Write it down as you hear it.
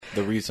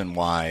the reason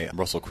why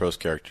Russell Crowe's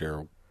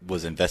character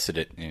was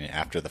invested in it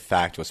after the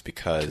fact was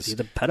because he's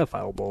a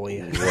pedophile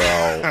bully.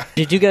 Well,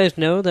 did you guys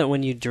know that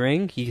when you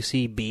drink, you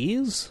see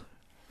bees?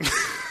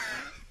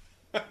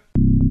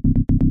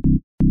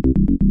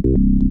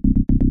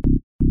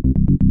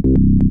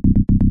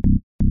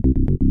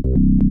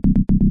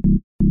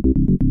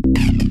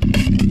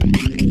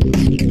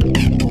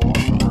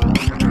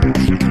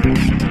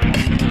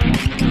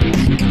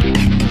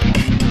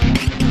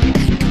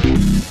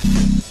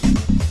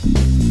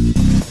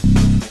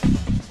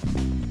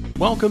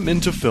 Welcome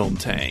into Film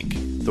Tank,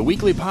 the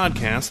weekly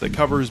podcast that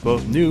covers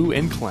both new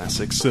and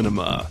classic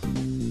cinema.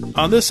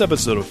 On this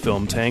episode of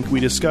Film Tank, we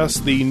discuss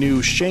the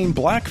new Shane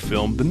Black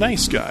film, The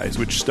Nice Guys,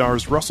 which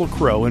stars Russell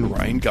Crowe and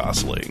Ryan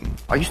Gosling.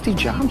 Are you Steve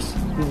Jobs?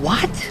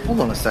 What? Hold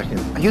on a second.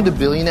 Are you the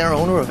billionaire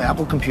owner of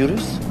Apple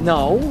Computers?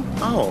 No.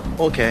 Oh,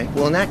 okay.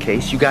 Well, in that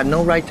case, you got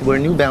no right to wear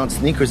New Balance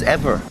sneakers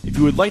ever. If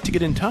you would like to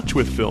get in touch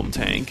with Film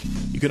Tank,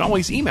 you can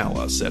always email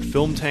us at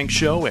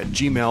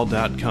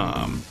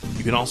filmtankshow@gmail.com.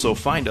 You can also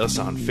find us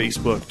on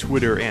Facebook,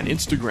 Twitter, and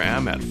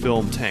Instagram at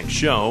Film Tank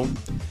Show.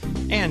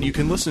 And you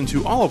can listen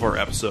to all of our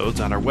episodes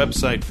on our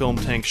website,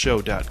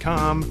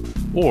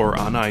 filmtankshow.com, or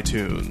on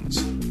iTunes.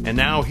 And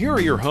now, here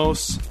are your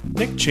hosts,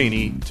 Nick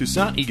Cheney,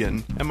 Toussaint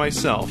Egan, and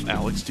myself,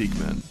 Alex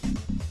Diekman.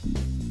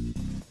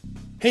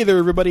 Hey there,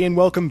 everybody, and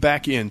welcome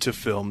back into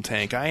Film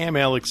Tank. I am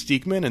Alex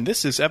Diekman, and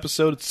this is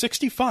episode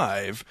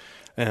 65.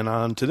 And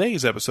on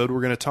today's episode,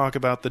 we're going to talk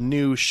about the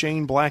new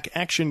Shane Black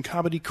action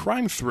comedy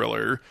crime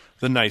thriller,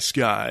 The Nice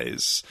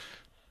Guys.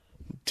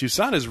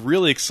 Toussaint is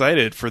really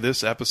excited for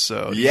this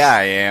episode. Yeah,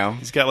 I am.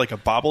 He's got like a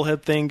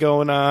bobblehead thing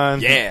going on.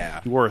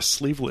 Yeah. He wore a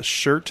sleeveless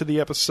shirt to the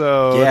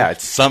episode. Yeah,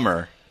 it's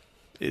summer.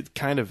 It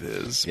kind of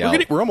is. Yeah.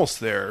 We're almost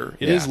there.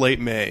 It is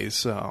late May,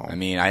 so... I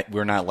mean,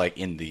 we're not like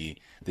in the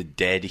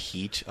dead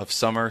heat of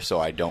summer, so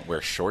I don't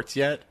wear shorts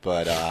yet,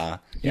 but...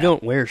 You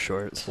don't wear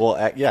shorts.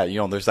 Well, yeah,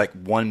 there's like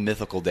one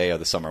mythical day of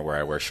the summer where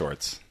I wear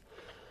shorts.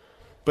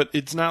 But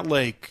it's not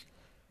like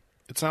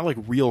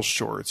real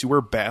shorts. You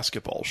wear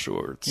basketball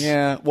shorts.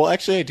 Yeah, well,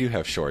 actually, I do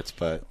have shorts,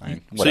 but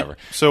whatever.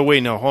 So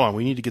wait, no, hold on.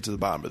 We need to get to the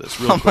bottom of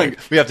this real quick.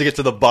 We have to get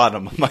to the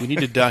bottom. We need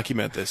to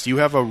document this. You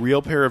have a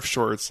real pair of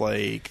shorts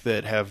like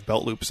that have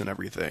belt loops and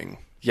everything.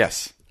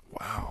 Yes.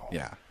 Wow.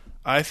 Yeah.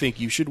 I think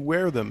you should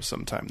wear them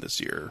sometime this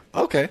year.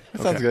 Okay,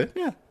 that sounds good.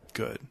 Yeah.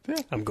 Good. Yeah.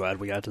 I'm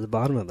glad we got to the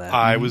bottom of that.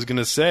 I was going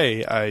to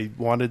say, I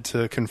wanted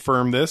to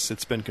confirm this.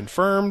 It's been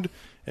confirmed.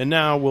 And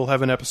now we'll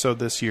have an episode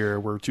this year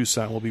where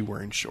Toussaint will be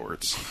wearing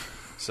shorts.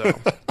 So,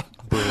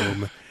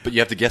 boom. But you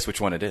have to guess which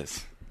one it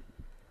is.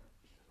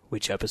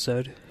 Which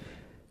episode?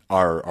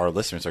 Our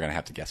listeners are going to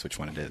have to guess which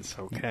one it is.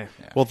 Okay.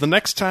 Yeah. Well, the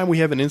next time we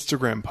have an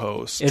Instagram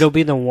post. It'll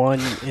be the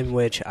one in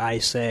which I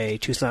say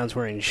Toussaint's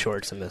wearing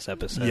shorts in this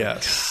episode.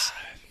 Yes.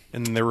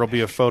 And there will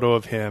be a photo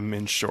of him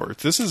in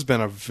shorts. This has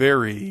been a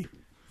very,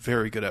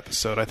 very good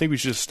episode. I think we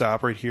should just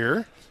stop right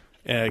here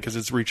because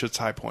it's reached its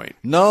high point.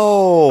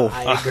 No!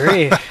 I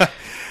agree.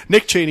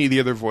 Nick Cheney,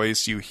 the other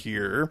voice you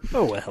hear.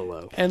 Oh, well,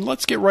 hello. And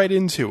let's get right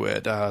into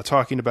it,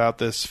 talking about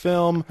this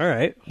film. All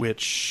right.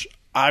 Which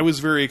I was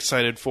very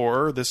excited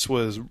for. This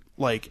was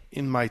like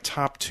in my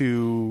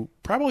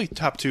probably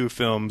top two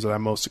films that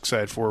I'm most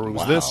excited for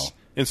was this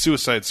and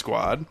Suicide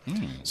Squad.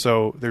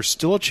 So there's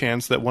still a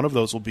chance that one of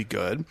those will be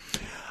good.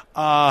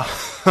 Yeah.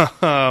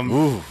 Damn.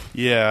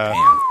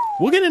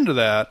 We'll get into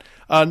that.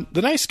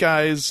 The Nice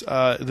Guys,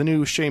 the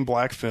new Shane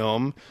Black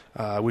film,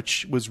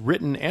 which was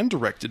written and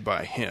directed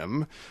by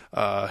him.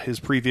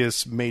 His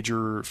previous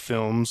major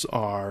films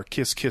are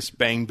Kiss Kiss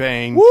Bang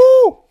Bang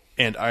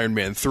and Iron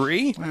Man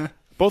 3,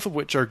 both of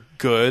which are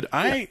good.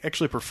 I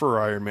actually prefer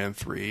Iron Man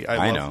 3.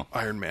 I love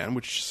Iron Man,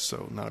 which is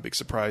so not a big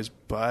surprise,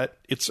 but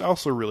it's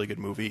also a really good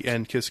movie.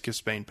 And Kiss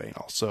Kiss Bang Bang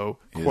also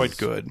quite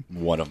good.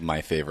 One of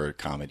my favorite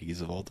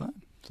comedies of all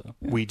time. So,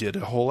 yeah. We did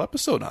a whole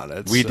episode on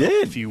it. We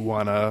did. If you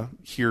want to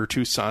hear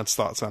Toussaint's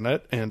thoughts on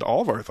it and all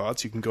of our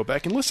thoughts, you can go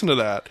back and listen to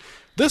that.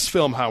 This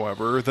film,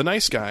 however, The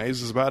Nice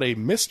Guys, is about a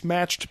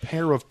mismatched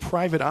pair of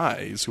private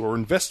eyes who are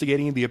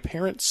investigating the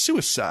apparent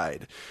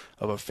suicide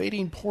of a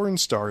fading porn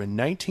star in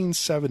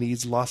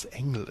 1970s Los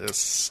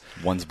Angeles.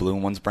 One's blue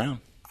and one's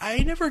brown. I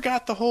never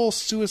got the whole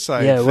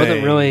suicide Yeah, it thing,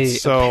 wasn't really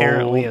so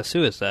apparently a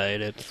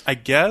suicide. It's, I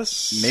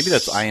guess... Maybe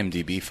that's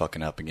IMDb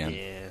fucking up again.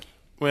 yeah.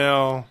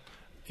 Well...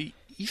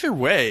 Either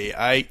way,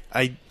 I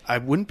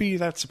wouldn't be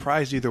that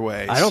surprised either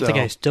way. I don't think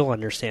I still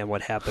understand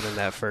what happened in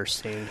that first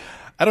scene.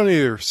 I don't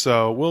either,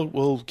 so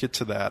we'll get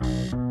to that.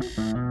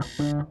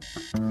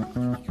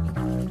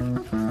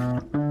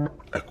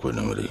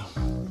 Equanimity.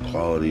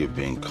 Quality of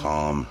being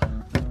calm.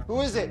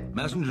 Who is it?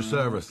 Messenger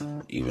service.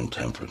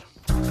 Even-tempered.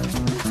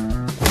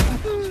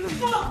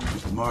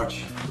 Mr.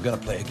 March, we're gonna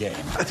play a game.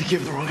 I think you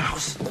have the wrong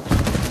house.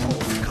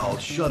 It's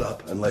called Shut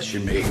Up Unless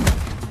You're Me.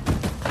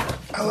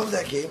 I love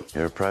that game.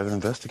 You're a private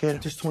investigator?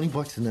 There's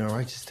 $20 in there, all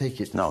right? Just take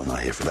it. No, I'm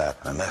not here for that.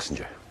 I'm a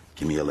messenger.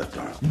 Give me your left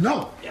arm.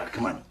 No! Yeah,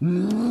 come on.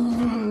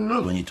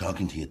 No! When you're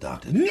talking to your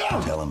doctor,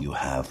 No! tell him you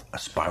have a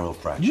spiral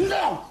fracture.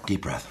 No!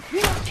 Deep breath.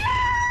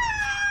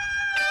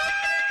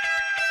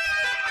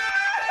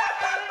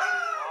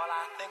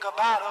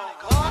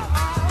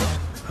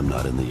 I'm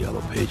not in the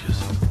yellow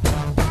pages.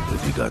 But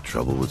if you got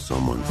trouble with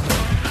someone,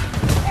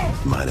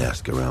 you might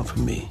ask around for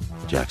me,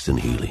 Jackson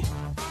Healy.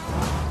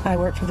 I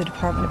work for the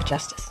Department of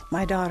Justice.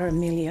 My daughter,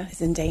 Amelia,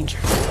 is in danger.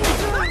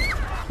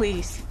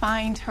 Please,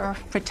 find her,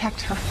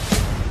 protect her.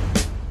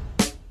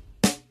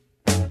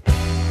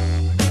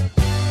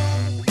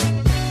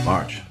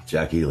 March,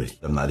 Jack Healy.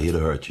 I'm not here to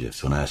hurt you,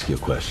 so I'm gonna ask you a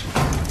question.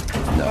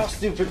 How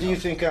stupid do you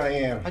think I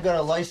am? I got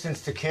a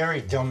license to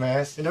carry,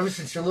 dumbass. And ever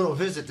since your little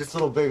visit, this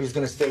little baby's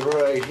gonna stay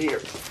right here.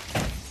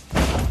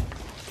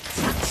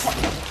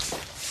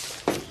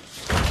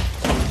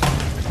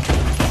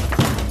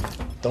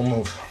 Don't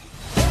move.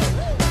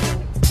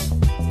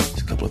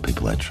 There's a couple of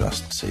people I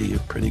trust say you're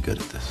pretty good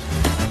at this.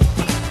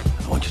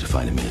 I want you to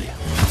find Amelia.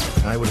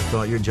 I would have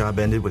thought your job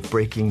ended with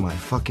breaking my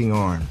fucking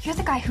arm. You're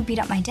the guy who beat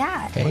up my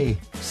dad. Hey,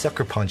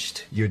 sucker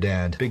punched your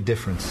dad. Big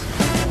difference.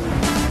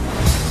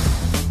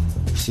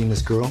 Seen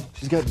this girl?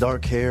 She's got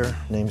dark hair.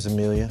 Name's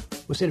Amelia.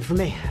 What's in it for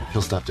me?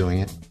 He'll stop doing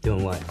it.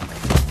 Doing what?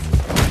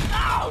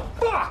 Ow!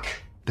 Fuck!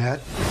 Dad?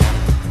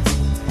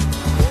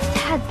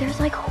 Dad, there's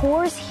like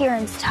whores here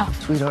and stuff.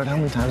 Sweetheart, how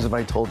many times have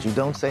I told you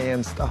don't say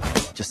and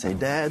stuff? Just say,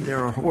 Dad,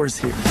 there are whores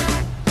here.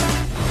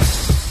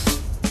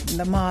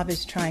 The mob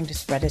is trying to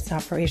spread its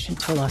operation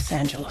to Los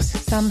Angeles.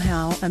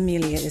 Somehow,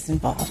 Amelia is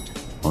involved.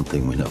 One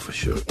thing we know for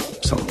sure,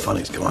 something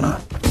funny's going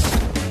on.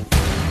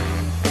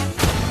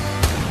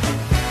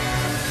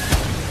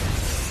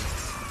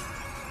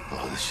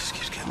 Oh, this just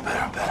keeps getting better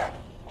and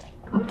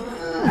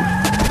better.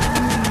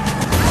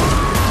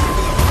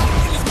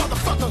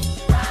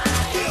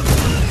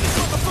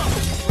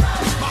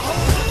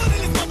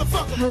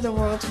 You're the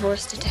world's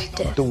worst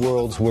detective. The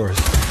world's worst.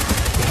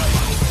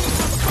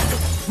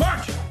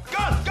 March!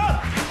 Gun! Gun!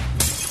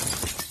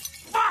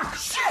 Fuck!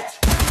 Shit!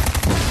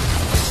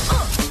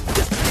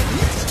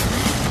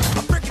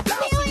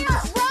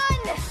 Amelia,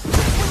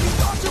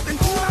 run!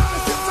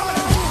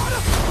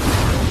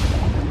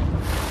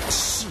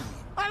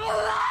 I'm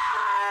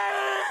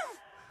alive!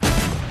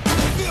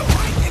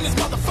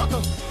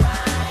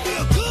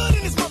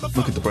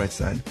 Look at the bright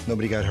side.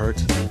 Nobody got hurt.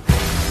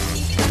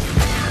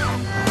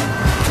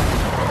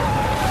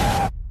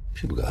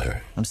 People got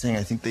hurt. I'm saying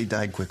I think they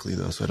died quickly,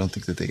 though, so I don't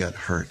think that they got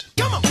hurt.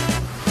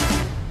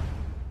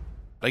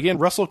 Again,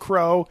 Russell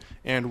Crowe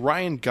and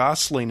Ryan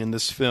Gosling in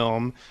this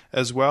film,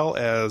 as well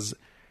as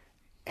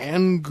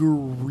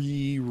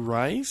Angourie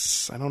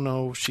Rice. I don't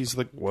know. She's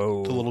the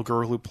little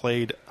girl who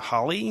played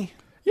Holly.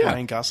 Yeah.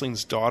 Ryan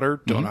Gosling's daughter.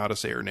 Don't know how to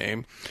say her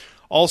name.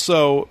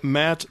 Also,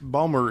 Matt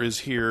Balmer is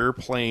here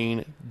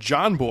playing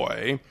John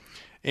Boy.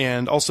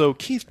 And also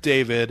Keith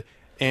David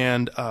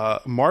and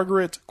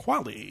Margaret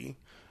Qualley,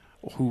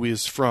 who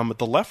is from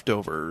The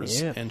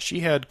Leftovers, and she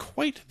had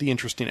quite the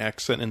interesting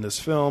accent in this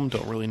film.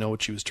 Don't really know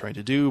what she was trying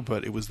to do,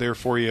 but it was there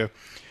for you.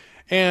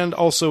 And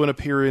also an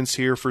appearance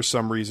here for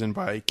some reason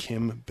by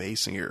Kim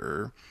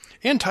Basinger.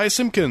 And Ty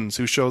Simpkins,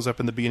 who shows up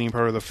in the beginning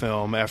part of the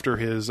film after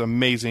his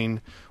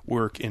amazing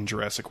work in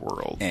Jurassic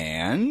World.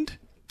 And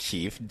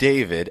Keith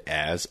David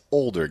as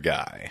older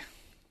guy.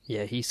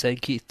 Yeah, he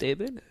said Keith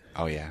David.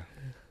 Oh, yeah.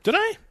 Did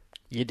I?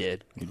 You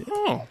did.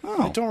 Oh,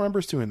 I don't remember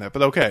us doing that,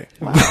 but okay.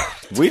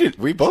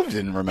 We both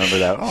didn't remember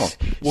that. Oh,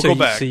 We'll So go you-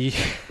 back. so you-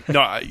 No,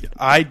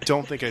 I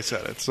don't think I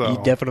said it. So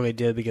You definitely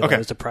did because Okay. I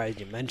was surprised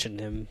you mentioned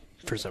him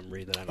for some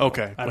reason. I don't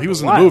Okay. know. I Well, don't he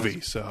was know in the why.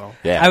 movie, so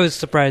yeah. I was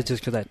surprised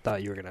just because I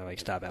thought you were gonna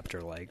stop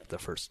after the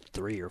first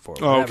 3 or 4.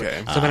 Oh, Whatever.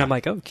 okay. So then I'm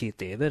like, oh, Keith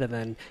David, and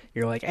then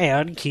you're like,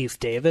 and Keith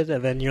David,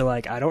 and then you're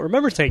like, I don't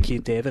remember saying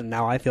Keith David, and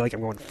now I feel like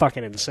I'm going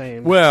fucking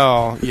insane.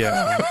 well,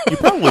 yeah, you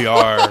probably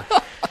are.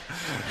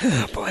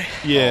 Oh, boy.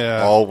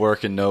 Yeah, All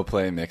work and no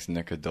play makes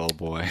Nick a dull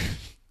boy.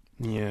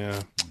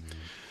 yeah.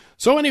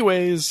 So,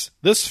 anyways,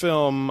 this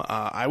film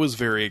I was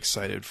very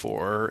excited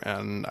for,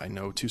 and I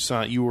know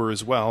Toussaint, you were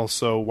as well.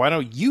 So, why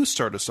don't you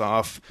start us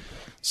off?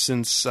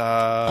 Since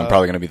I'm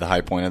probably going to be the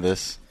high point of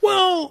this.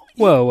 well,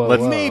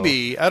 Whoa.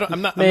 maybe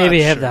I'm not. Maybe I'm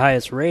not have sure. the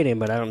highest rating,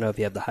 but I don't know if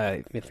you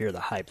have if you're the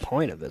high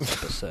point of this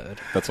episode.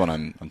 That's what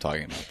I'm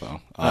talking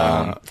about,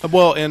 though.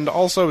 Well, and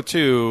also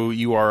too,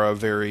 you are a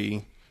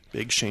very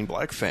big Shane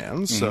Black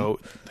fan, so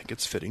I think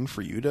it's fitting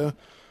for you to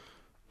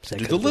Is that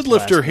do 'cause the of lid his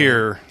last lifter name?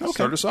 here.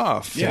 Start us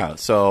off. Yeah.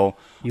 So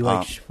You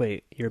like?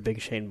 Wait, you're a big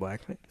Shane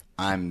Black fan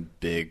I'm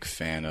big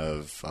fan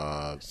of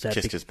that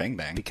Kiss be- Kiss Bang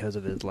Bang. because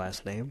of his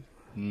last name.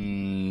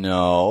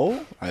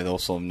 No, I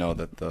also know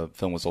that the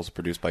film was also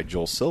produced by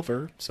Joel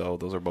Silver, so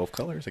those are both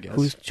colors, I guess.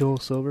 Who's Joel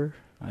Silver?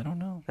 I don't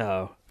know.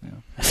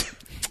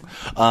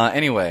 Oh,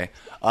 Anyway,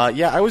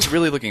 yeah, I was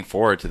really looking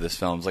forward to this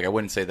film. Like, I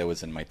wouldn't say that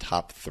was in my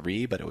top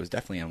 3, but it was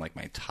definitely in like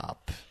my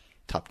top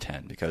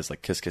 10 because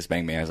like Kiss Kiss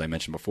Bang Bang, as I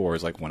mentioned before,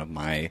 is like one of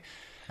my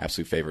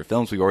absolute favorite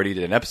films. We already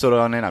did an episode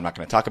on it. I'm not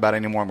going to talk about it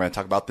anymore. I'm going to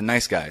talk about The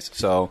Nice Guys.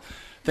 So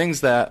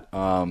things that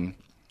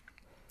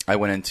I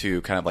went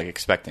into kind of like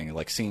expecting,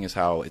 like seeing as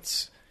how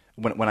it's.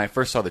 When I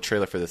first saw the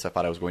trailer for this, I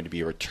thought it was going to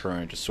be a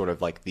return to sort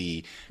of like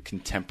the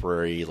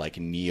contemporary, like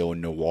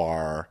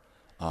neo-noir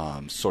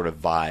sort of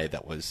vibe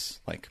that was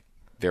like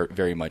very,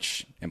 very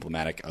much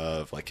emblematic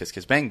of like Kiss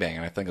Kiss Bang Bang,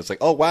 and I think it's like,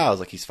 oh wow, it's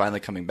like he's finally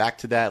coming back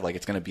to that. Like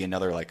it's going to be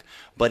another like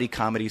buddy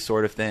comedy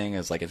sort of thing.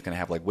 It's like it's going to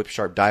have like whip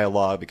sharp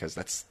dialogue because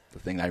that's the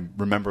thing I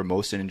remember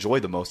most and enjoy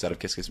the most out of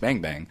Kiss Kiss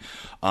Bang Bang.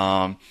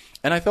 And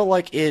I felt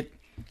like it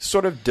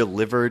sort of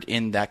delivered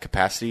in that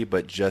capacity,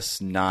 but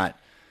just not.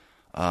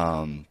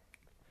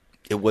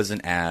 It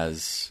wasn't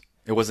as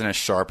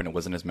sharp and it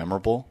wasn't as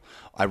memorable.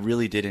 I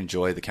really did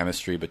enjoy the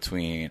chemistry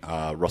between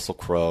Russell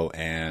Crowe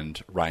and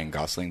Ryan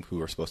Gosling,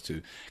 who are supposed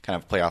to kind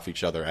of play off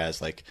each other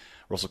as like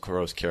Russell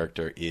Crowe's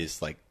character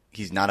is like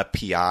he's not a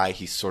PI,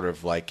 he's sort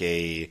of like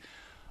a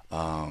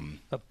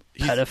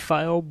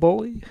pedophile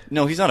bully?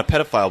 No, he's not a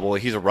pedophile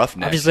bully. He's a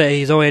roughneck. I'm just saying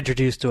he's only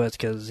introduced to us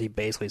because he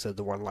basically said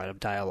the one line of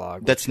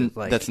dialogue. That's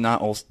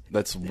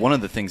one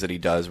of the things that he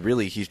does.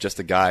 Really, he's just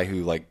a guy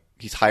who like.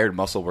 He's hired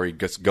muscle where he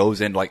just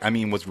goes in like, I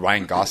mean, was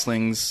Ryan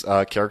Gosling's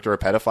character a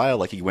pedophile?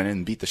 Like he went in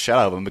and beat the shit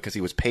out of him because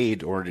he was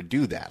paid in order to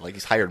do that. Like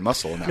he's hired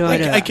muscle. In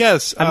that I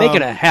guess I'm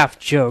making a half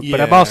joke, but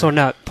I'm also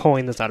not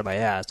pulling this out of my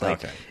ass.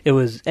 Like it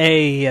was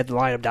he had the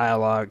line of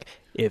dialogue.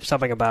 If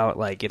something about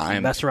like if you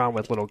mess around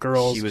with little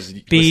girls.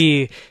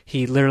 He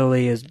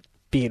literally is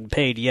being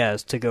paid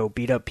to go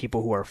beat up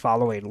people who are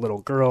following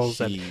little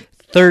girls. And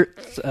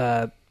just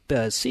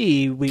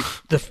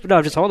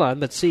hold on.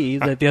 But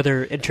the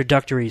other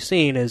introductory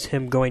scene is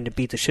him going to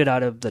beat the shit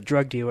out of the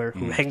drug dealer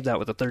who hangs out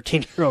with a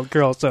 13-year-old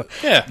girl. So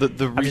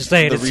I'm just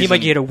saying, it seemed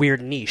like he had a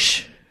weird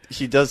niche.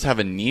 He does have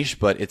a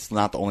niche, but it's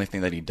not the only thing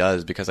that he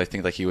does because I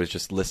think like he was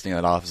just listing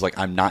it off as like,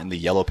 I'm not in the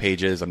yellow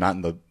pages, I'm not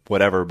in the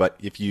whatever, but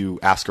if you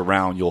ask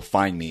around, you'll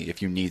find me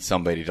if you need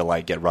somebody to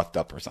like get roughed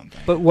up or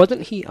something. But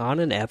wasn't he on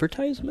an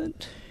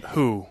advertisement?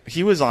 Who?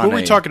 He was on Who are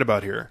we talking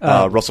about here?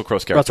 Russell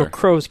Crowe's character. Russell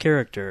Crowe's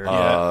character.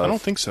 I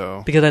don't think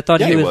so. Because I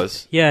thought he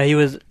was. Yeah, he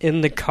was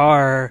in the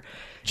car.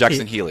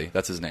 Jackson Healy,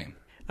 that's his name.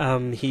 What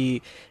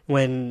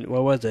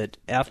was it?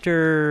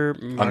 After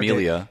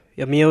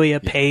Amelia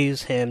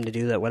pays him to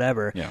do that,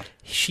 whatever. Yeah.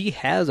 She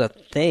has a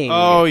thing.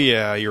 Oh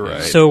yeah, you're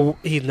right. So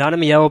he's not in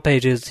the yellow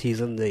pages.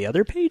 He's in the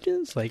other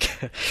pages, like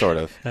sort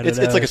of. It's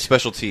like a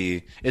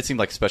specialty. It seemed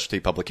like a specialty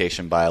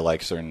publication by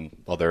like certain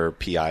other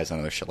PIs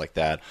and other shit like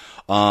that.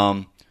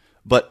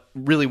 But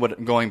really,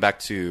 going back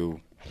to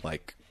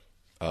like.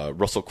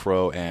 Russell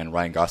Crowe and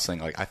Ryan Gosling,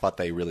 like I thought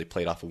they really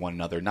played off of one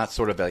another, not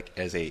sort of like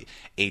as a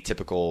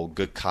atypical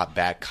good cop,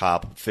 bad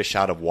cop, fish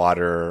out of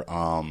water,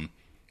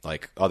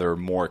 like other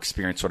more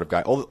experienced sort of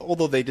guy.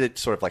 Although they did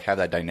sort of like have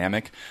that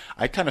dynamic,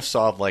 I kind of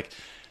saw like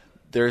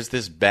there's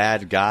this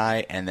bad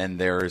guy and then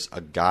there's a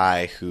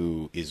guy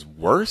who is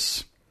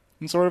worse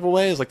in sort of a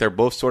way. It's like they're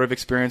both sort of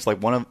experienced. Like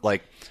one of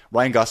like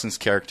Ryan Gosling's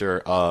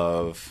character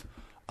of.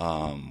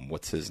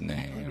 What's his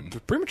name? They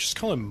pretty much just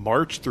call him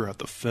March throughout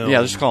the film. Yeah,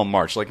 they just call him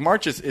March. Like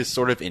March is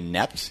sort of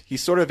inept.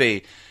 He's sort of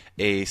a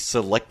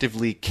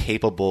selectively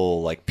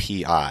capable like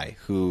PI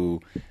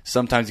who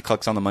sometimes he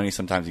collects on the money,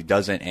 sometimes he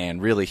doesn't.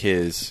 And really,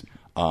 his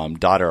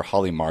daughter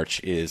Holly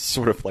March is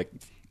sort of like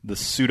the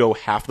pseudo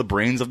half the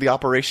brains of the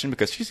operation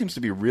because she seems to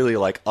be really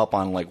like up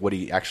on like what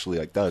he actually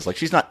like does. Like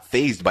she's not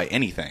fazed by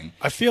anything.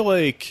 I feel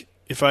like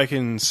if I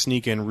can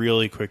sneak in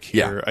really quick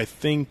here, I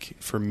think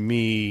for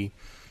me.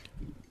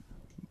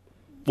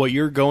 What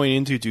you're going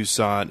into,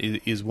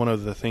 Toussaint, is one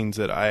of the things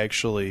that I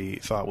actually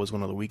thought was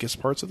one of the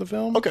weakest parts of the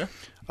film. Okay.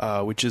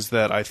 Which is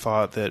that I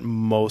thought that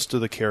most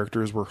of the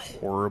characters were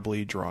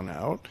horribly drawn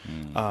out.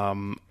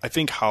 I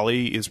think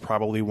Holly is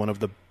probably one of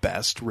the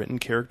best written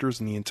characters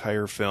in the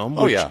entire film.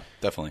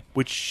 Definitely.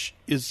 Which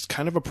is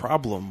kind of a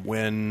problem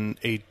when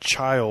a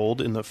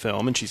child in the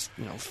film, and she's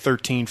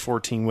 13,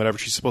 14, whatever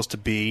she's supposed to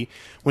be,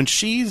 when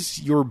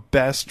she's your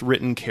best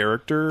written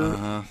character,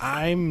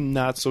 I'm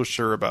not so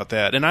sure about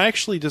that. And I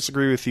actually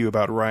disagree with you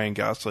about Ryan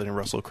Gosling and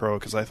Russell Crowe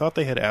because I thought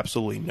they had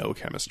absolutely no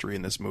chemistry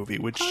in this movie.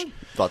 Which I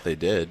thought they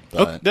did.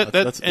 But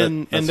that's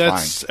fine.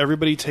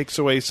 Everybody takes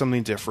away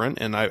something different,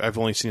 and I've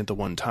only seen it the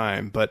one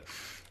time, but.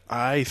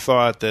 I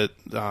thought that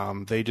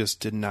they just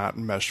did not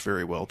mesh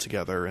very well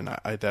together, and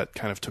that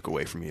kind of took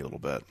away from me a little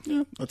bit.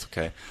 Yeah, that's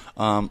okay.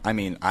 I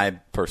mean, I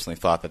personally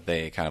thought that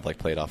they kind of like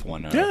played off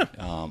one another.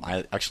 Yeah.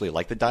 I actually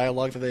liked the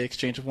dialogue that they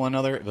exchanged with one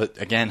another,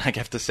 but again, I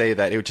have to say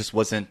that it just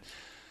wasn't.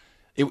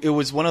 It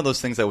was one of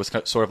those things that was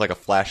sort of like a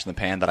flash in the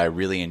pan that I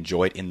really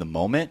enjoyed in the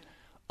moment.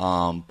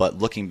 But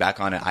looking back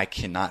on it, I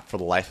cannot for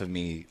the life of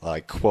me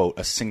like quote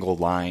a single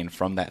line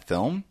from that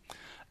film.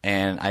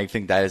 And I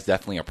think that is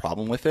definitely a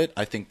problem with it.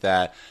 I think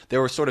that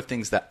there were sort of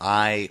things that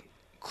I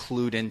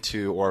clued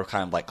into or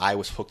kind of like I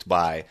was hooked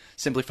by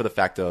simply for the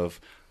fact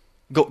of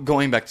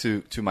going back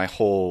to my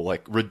whole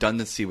like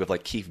redundancy with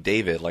like Keith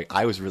David. Like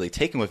I was really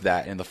taken with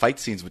that in the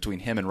fight scenes between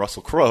him and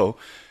Russell Crowe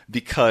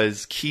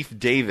because Keith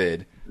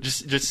David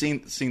just seeing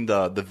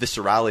the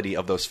viscerality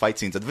of those fight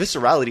scenes, the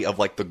viscerality of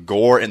like the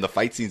gore and the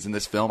fight scenes in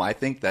this film. I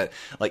think that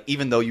like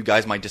even though you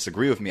guys might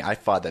disagree with me, I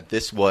thought that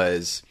this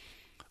was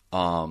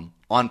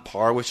on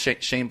par with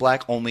Shane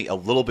Black, only a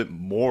little bit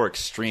more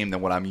extreme than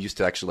what I'm used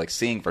to actually like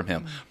seeing from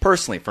him.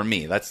 Personally, for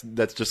me, that's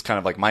just kind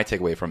of like my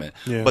takeaway from it.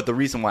 Yeah. But the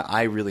reason why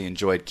I really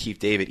enjoyed Keith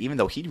David, even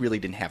though he really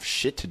didn't have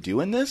shit to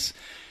do in this,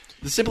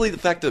 simply the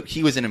fact that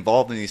he was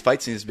involved in these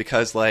fight scenes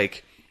because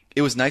like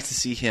it was nice to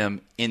see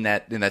him in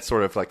that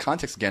sort of like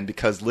context again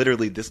because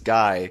literally this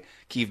guy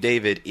Keith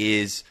David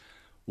is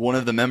one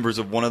of the members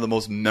of one of the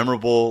most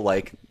memorable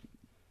like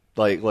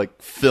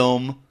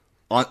film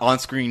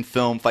on-screen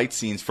film fight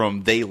scenes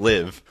from They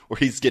Live, where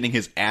he's getting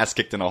his ass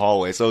kicked in a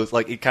hallway. So it's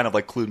like it kind of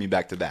like clued me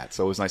back to that.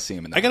 So it was nice seeing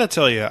him in that. I gotta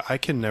tell you, I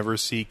can never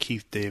see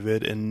Keith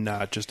David and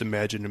not just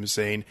imagine him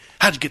saying,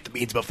 "How'd you get the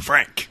beans above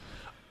Frank?"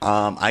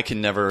 I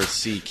can never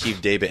see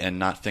Keith David and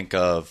not think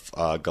of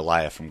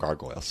Goliath from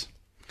Gargoyles.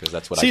 Because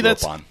that's what I grew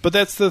up on. But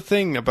that's the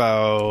thing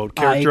about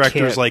character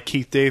actors like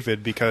Keith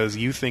David, because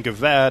you think of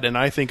that, and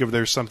I think of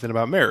There's Something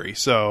About Mary.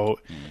 So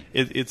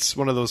it's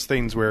one of those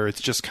things where it's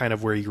just kind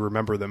of where you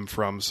remember them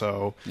from.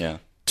 So yeah.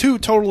 Two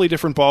totally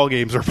different ball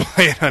games are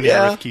playing on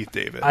here with Keith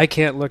David. I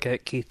can't look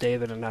at Keith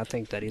David and not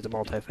think that he's a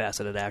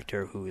multifaceted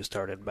actor who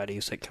started many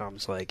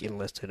sitcoms like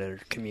Enlisted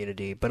or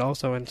Community, but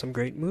also in some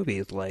great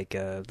movies like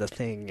The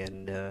Thing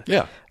and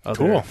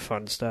other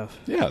fun stuff.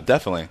 Yeah,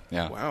 definitely.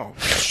 Yeah. Wow.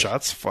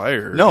 Shots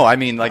fired. No, I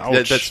mean, like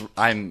that's.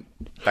 I'm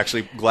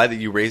actually glad that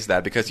you raised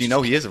that because he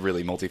is a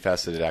really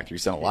multifaceted actor.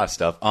 He's done a lot of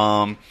stuff.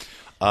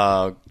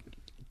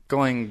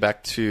 Going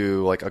back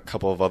to like a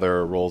couple of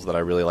other roles that I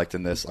really liked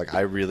in this, like I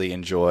really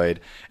enjoyed,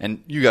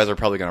 and you guys are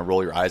probably going to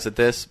roll your eyes at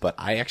this, but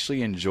I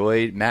actually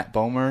enjoyed Matt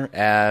Bomer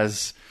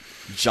as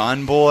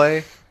John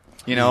Boy.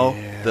 You know,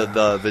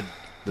 the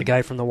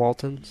guy from the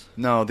Waltons.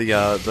 No,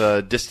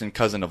 the distant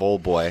cousin of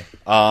Old Boy.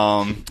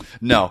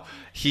 No,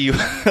 he.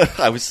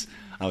 I was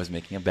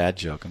making a bad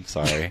joke. I'm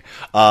sorry.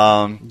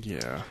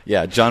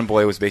 Yeah. John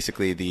Boy was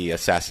basically the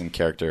assassin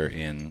character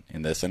in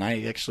this, and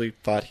I actually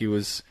thought he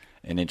was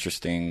an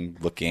interesting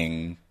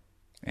looking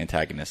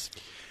antagonist.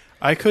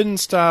 I couldn't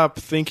stop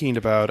thinking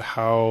about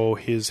how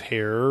his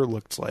hair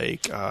looked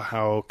like,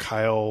 how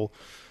Kyle,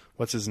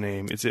 what's his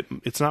name? It's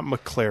not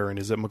McLaren,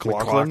 is it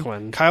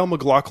McLaughlin? Kyle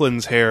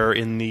MacLachlan's hair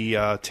in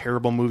the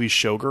terrible movie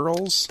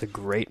Showgirls. The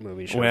great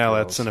movie Showgirls. Well,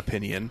 that's an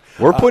opinion.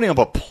 We're putting up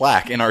a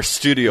plaque in our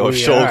studio of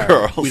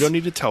Showgirls. We don't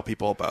need to tell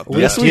people about that.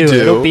 Yes, we do.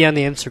 It'll be on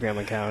the Instagram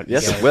account.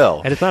 Yes, it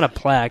will. And it's not a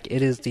plaque.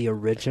 It is the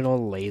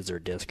original laser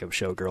disc of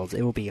Showgirls.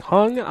 It will be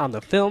hung on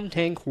the film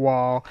tank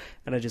wall,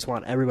 and I just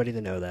want everybody to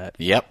know that.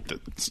 Yep.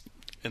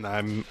 And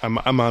I'm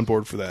on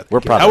board for that.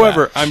 We're proud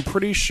However, of that. I'm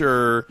pretty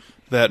sure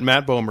that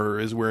Matt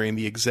Bomer is wearing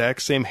the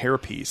exact same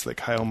hairpiece that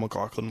Kyle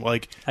MacLachlan.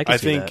 Like, I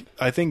think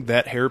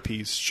that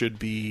hairpiece should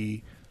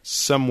be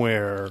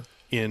somewhere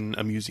in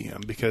a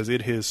museum because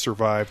it has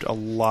survived a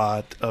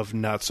lot of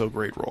not so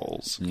great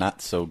roles.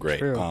 Not so great.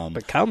 True.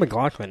 But Kyle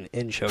MacLachlan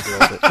in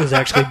Showgirls is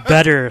actually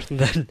better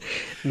than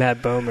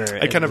Matt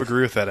Bomer. I kind of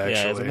agree with that, actually.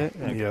 Yeah, isn't it?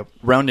 Okay. Yep.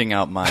 Rounding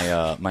out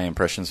my my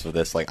impressions for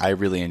this, like I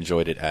really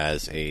enjoyed it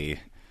as a.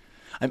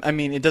 I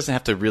mean, it doesn't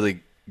have to really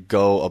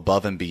go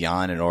above and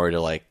beyond in order to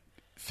like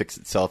fix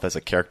itself as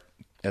a character,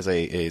 as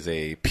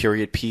a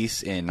period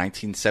piece in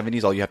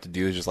 1970s. All you have to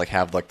do is just like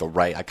have like the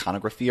right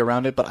iconography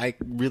around it. But I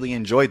really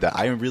enjoyed that.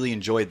 I really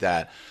enjoyed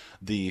that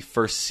the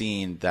first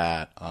scene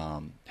that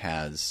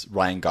has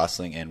Ryan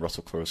Gosling and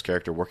Russell Crowe's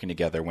character working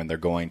together when they're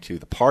going to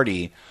the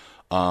party,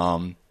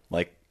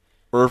 like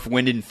Earth,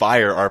 Wind, and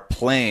Fire are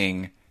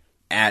playing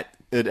at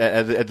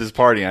this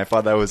party, and I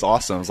thought that was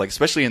awesome. It was like,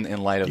 especially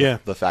in light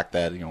of the fact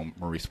that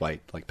Maurice White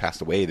like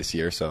passed away this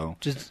year. So,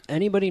 does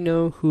anybody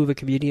know who the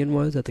comedian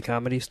was at the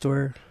Comedy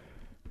Store?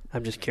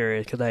 I'm just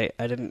curious because I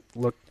didn't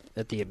look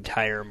at the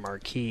entire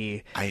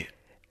marquee.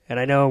 And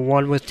I know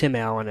one was Tim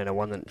Allen and it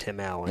wasn't Tim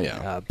Allen.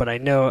 Yeah. But I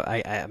know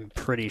I'm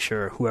pretty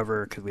sure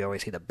whoever, because we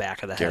always see the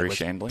back of the head. Gary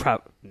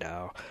Shandling?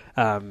 No.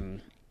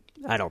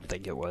 I don't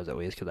think it was, at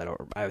least, because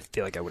I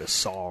feel like I would have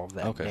solved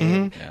that. Okay.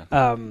 Name. Mm-hmm.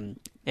 Yeah.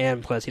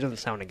 And plus, he doesn't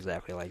sound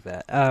exactly like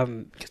that,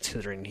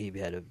 considering he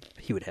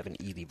would have an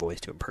easy voice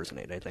to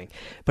impersonate, I think.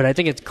 But I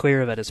think it's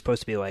clear that it's supposed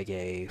to be like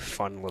a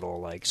fun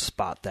little like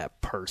spot that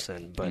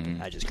person, but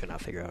I just could not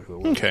figure out who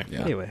it was. Okay.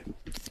 Yeah. Anyway,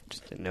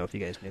 just didn't know if you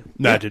guys knew.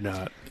 No, I did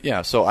not.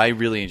 Yeah, so I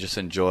really just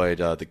enjoyed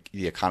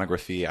the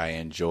iconography. I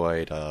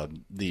enjoyed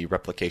the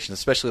replication,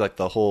 especially like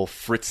the whole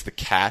Fritz the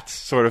Cat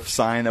sort of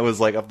sign that was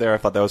like up there. I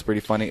thought that was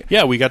pretty funny.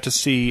 Yeah, we got to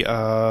see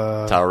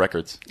Tower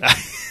Records.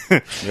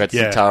 We got to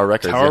see Tower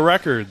Records. Tower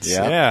Records.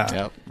 Yeah.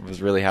 Yep. I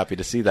was really happy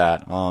to see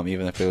that,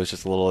 even if it was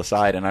just a little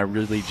aside. And I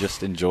really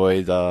just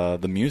enjoyed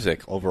the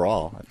music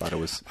overall. I thought it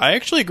was. I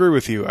actually agree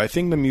with you. I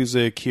think the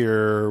music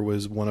here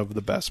was one of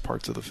the best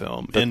parts of the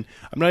film. And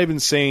I'm not even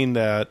saying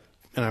that,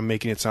 and I'm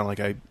making it sound like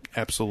I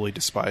absolutely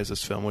despise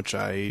this film, which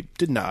I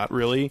did not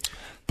really.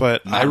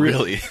 But I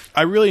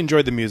really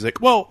enjoyed the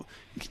music. Well,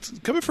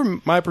 coming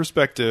from my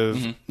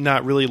perspective,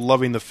 not really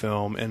loving the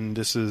film, and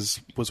this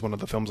was one of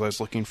the films I was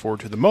looking forward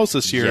to the most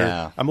this year.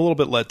 Yeah. I'm a little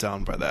bit let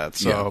down by that,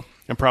 so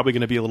I'm probably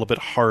going to be a little bit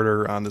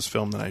harder on this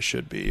film than I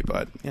should be.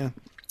 But yeah,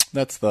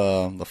 that's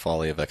the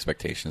folly of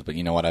expectations. But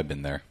you know what? I've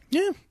been there.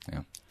 Yeah.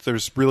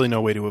 There's really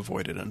no way to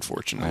avoid it,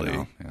 unfortunately. I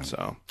know, yeah.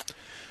 So, do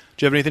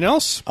you have anything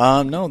else?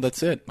 No,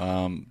 that's it.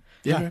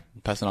 Okay.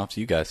 Passing off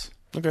to you guys.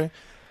 Okay.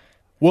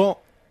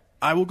 Well,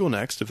 I will go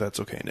next if that's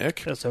okay,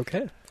 Nick. That's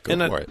okay. Go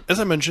for it. As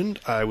I mentioned,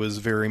 I was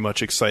very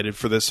much excited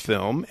for this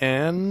film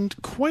and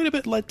quite a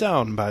bit let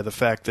down by the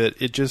fact that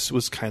it just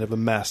was kind of a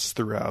mess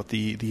throughout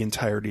the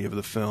entirety of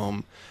the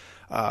film.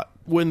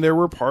 When there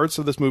were parts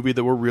of this movie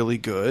that were really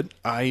good,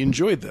 I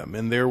enjoyed them,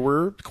 and there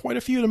were quite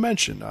a few to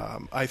mention.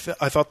 I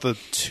thought the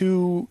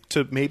two,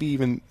 to maybe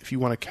even, if you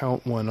want to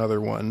count one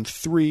other one,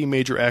 3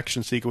 major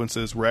action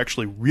sequences were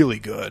actually really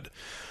good.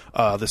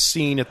 The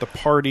scene at the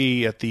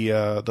party, at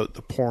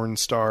the porn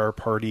star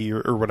party,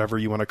 or whatever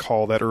you want to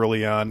call that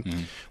early on,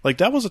 like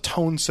that was a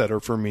tone setter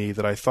for me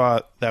that I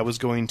thought that was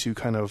going to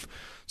kind of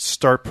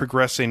start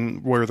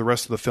progressing where the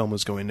rest of the film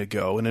was going to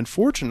go. And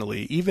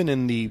unfortunately, even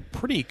in the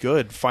pretty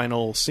good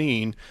final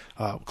scene,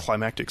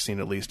 climactic scene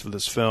at least of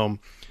this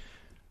film,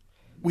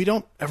 we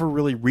don't ever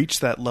really reach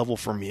that level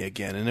for me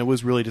again, and it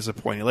was really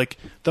disappointing. Like,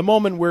 the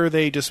moment where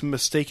they just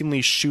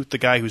mistakenly shoot the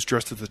guy who's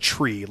dressed as a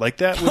tree, like,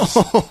 that was...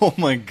 Oh,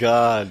 my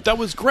God. That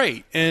was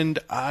great, and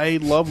I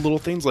love little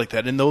things like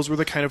that, and those were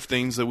the kind of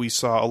things that we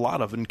saw a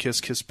lot of in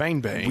Kiss Kiss Bang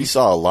Bang. We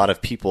saw a lot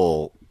of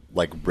people,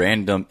 like,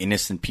 random,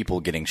 innocent people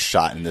getting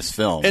shot in this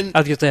film. And I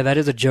was going to say, that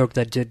is a joke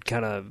that did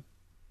kind of,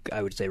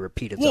 I would say,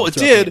 repeat itself. Well, it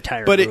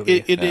did, but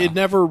it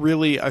never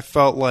really, I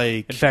felt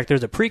like... In fact,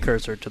 there's a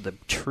precursor to the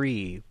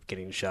tree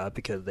getting shot,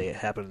 because it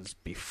happens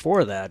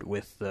before that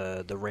with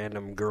the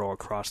random girl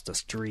across the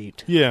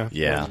street. Yeah.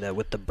 And,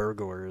 with the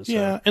burglars.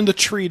 Yeah, and the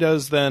tree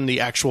does then,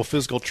 the actual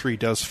physical tree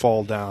does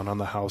fall down on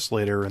the house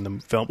later in the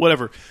film,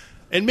 whatever.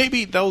 And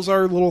maybe those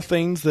are little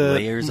things that...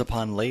 Layers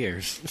upon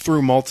layers.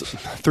 Through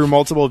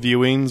multiple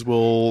viewings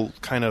will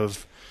kind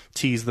of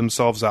tease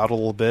themselves out a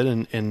little bit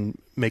and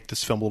make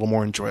this film a little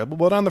more enjoyable.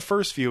 But on the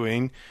first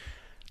viewing,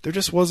 there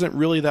just wasn't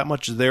really that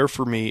much there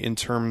for me in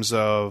terms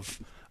of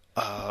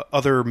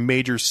other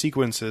major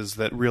sequences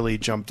that really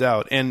jumped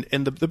out. And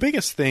the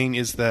biggest thing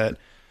is that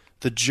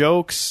the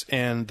jokes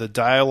and the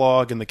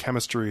dialogue and the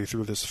chemistry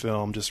through this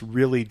film just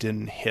really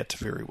didn't hit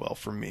very well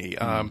for me.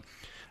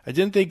 I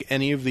didn't think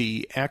any of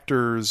the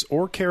actors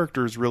or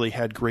characters really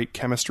had great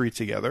chemistry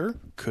together.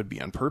 Could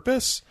be on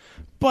purpose,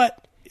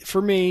 but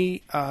for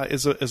me,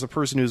 as a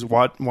person who's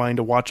wanting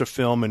to watch a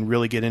film and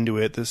really get into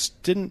it, this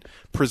didn't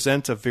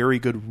present a very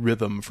good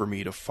rhythm for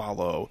me to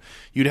follow.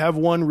 You'd have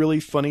one really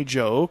funny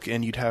joke,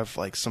 and you'd have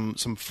like some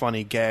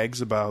funny gags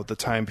about the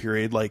time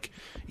period, like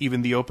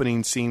even the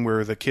opening scene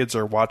where the kids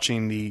are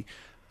watching the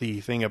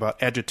thing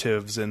about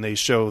adjectives, and they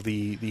show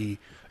the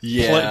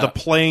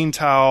plain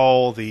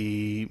towel,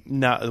 the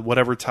not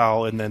whatever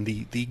towel, and then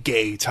the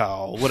gay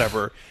towel,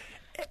 whatever.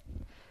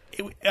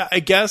 I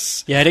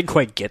guess. Yeah, I didn't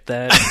quite get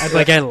that.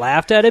 I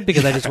laughed at it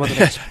because I just wasn't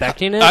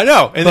expecting it. I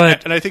know, and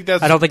I think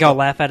that's... I don't think I'll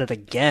laugh at it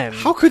again.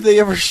 How could they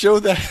ever show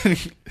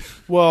that?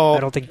 Well, I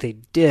don't think they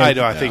did. I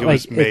know. I think it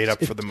was made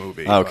up for the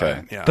movie.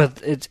 Okay, yeah.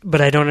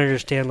 But I don't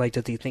understand. Like,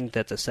 does he think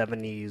that the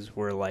 70s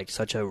were like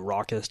such a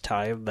raucous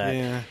time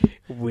that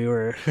we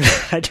were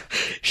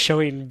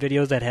showing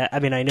videos that had? I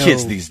mean, I know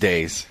kids these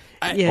days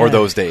or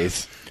those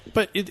days.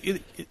 But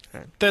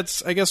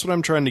that's, I guess, what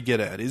I'm trying to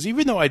get at is,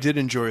 even though I did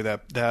enjoy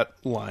that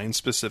line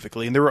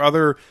specifically, and there were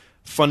other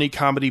funny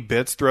comedy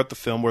bits throughout the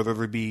film, whether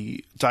they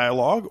be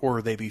dialogue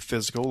or they be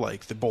physical,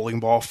 like the bowling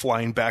ball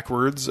flying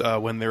backwards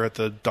when they're at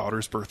the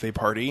daughter's birthday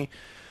party,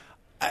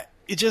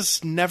 it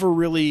just never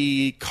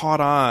really caught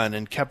on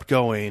and kept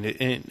going.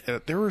 And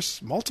there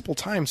was multiple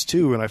times,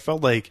 too, and I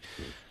felt like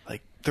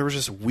there was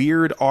just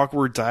weird,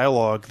 awkward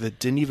dialogue that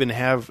didn't even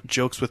have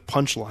jokes with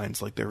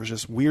punchlines. Like, there was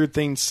just weird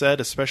things said,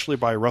 especially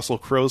by Russell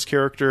Crowe's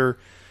character,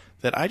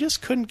 that I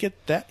just couldn't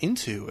get that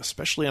into,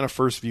 especially on a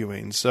first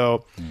viewing.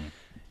 So,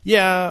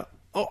 yeah,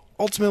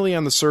 ultimately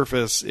on the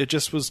surface, it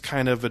just was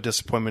kind of a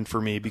disappointment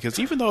for me, because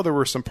even though there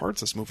were some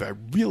parts of this movie I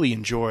really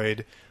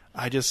enjoyed,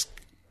 I just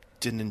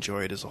didn't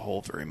enjoy it as a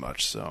whole very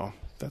much. So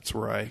that's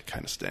where I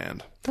kind of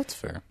stand. That's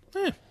fair.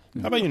 How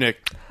about you,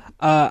 Nick?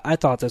 I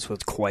thought this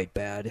was quite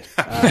bad.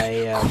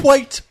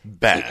 Quite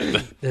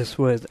bad. This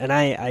was, and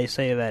I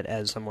say that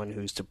as someone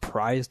who's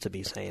surprised to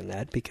be saying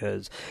that,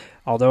 because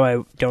although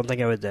I don't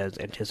think I was as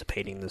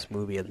anticipating this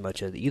movie as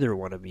much as either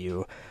one of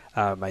you,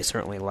 I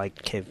certainly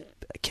liked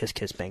Kiss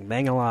Kiss Bang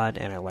Bang a lot,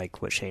 and I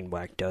like what Shane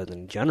Black does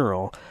in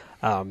general.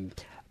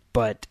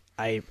 But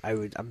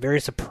I'm very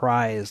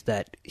surprised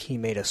that he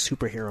made a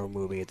superhero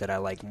movie that I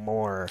like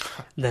more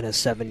than a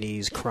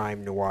 70s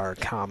crime noir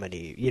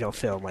comedy,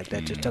 film. Like,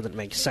 that just doesn't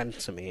make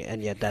sense to me.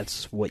 And yet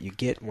that's what you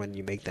get when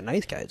you make The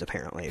Nice Guys,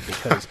 apparently,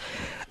 because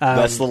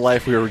that's the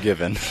life we were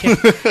given.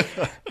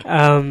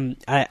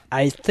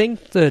 I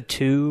think the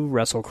two,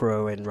 Russell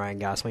Crowe and Ryan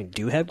Gosling,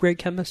 do have great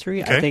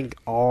chemistry. Okay. I think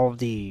all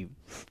the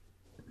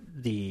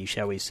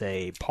shall we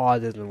say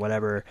pauses and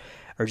whatever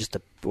are just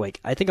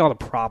I think all the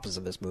problems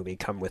of this movie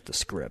come with the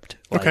script.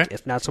 Okay.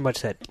 It's not so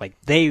much that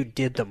they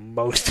did the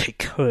most they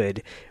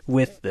could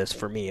with this,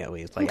 for me at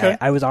least. Okay.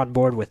 I was on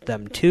board with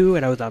them too,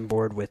 and I was on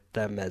board with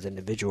them as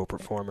individual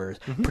performers,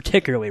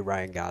 particularly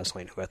Ryan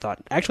Gosling, who I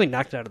thought actually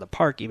knocked it out of the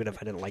park, even if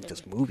I didn't like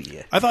this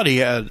movie. I thought he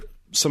had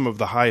some of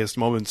the highest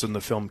moments in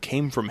the film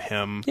came from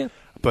him. Yeah.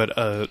 But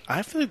I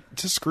have to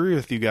disagree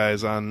with you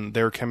guys on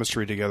their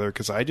chemistry together,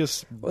 because I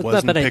just Well,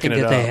 wasn't not that picking I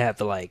think it that up. they have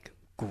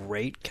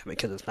great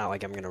because it's not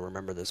like I'm going to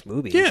remember this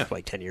movie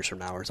like 10 years from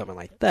now or something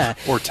like that,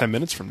 or 10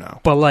 minutes from now.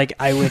 But like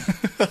I would,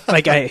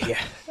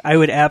 I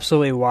would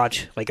absolutely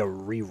watch like a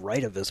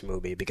rewrite of this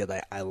movie because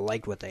I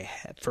liked what they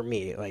had for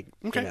me. Like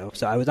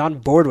so I was on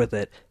board with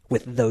it.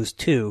 With those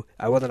two,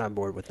 I wasn't on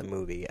board with the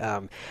movie.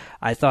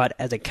 I thought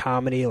as a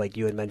comedy, like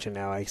you had mentioned,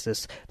 Alex,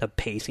 the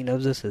pacing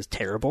of this is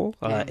terrible.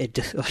 It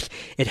just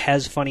it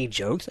has funny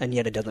jokes, and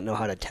yet it doesn't know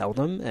how to tell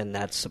them, and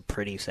that's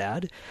pretty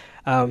sad.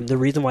 The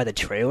reason why the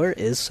trailer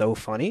is so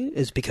funny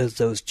is because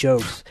those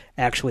jokes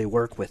actually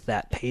work with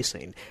that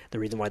pacing. The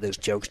reason why those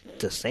jokes,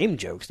 the same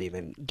jokes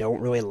even,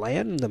 don't really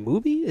land in the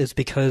movie is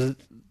because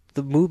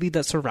the movie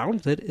that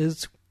surrounds it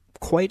is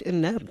quite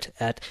inept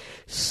at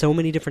so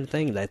many different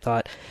things. I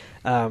thought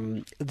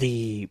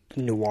the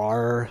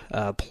noir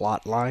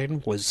plot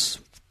line was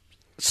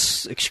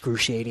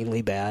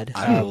excruciatingly bad.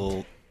 I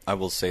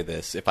will say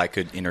this, if I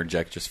could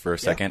interject just for a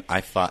second.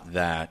 I thought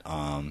that,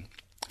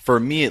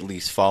 for me at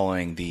least,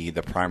 following the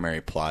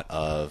primary plot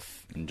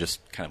of, and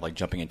just kind of like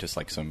jumping into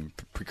like some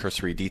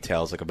precursory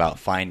details, like about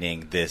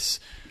finding this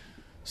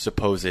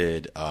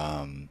supposed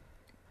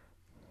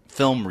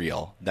film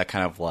reel that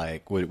kind of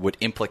like would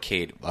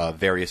implicate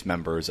various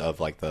members of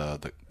like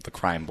the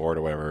crime board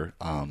or whatever,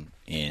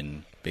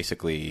 in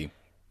basically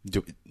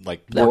that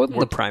wasn't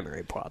the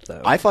primary plot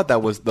though. I thought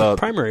that was the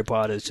primary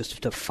plot is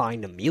just to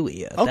find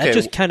Amelia. Okay, that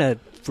just kind of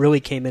really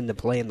came into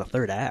play in the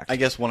third act. I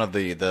guess one of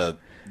the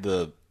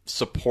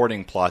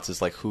supporting plots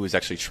is like who is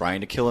actually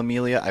trying to kill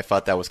Amelia. I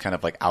thought that was kind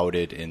of like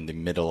outed in the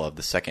middle of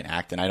the second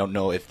act, and I don't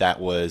know if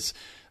that was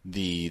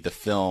the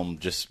film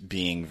just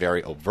being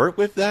very overt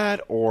with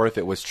that, or if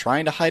it was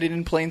trying to hide it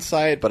in plain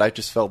sight. But I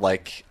just felt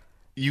like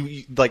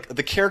you like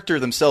the character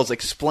themselves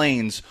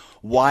explains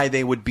why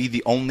they would be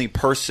the only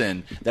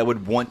person that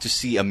would want to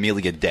see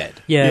Amelia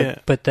dead. Yeah,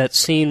 but that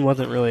scene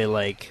wasn't really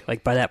like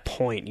by that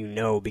point,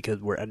 because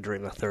we're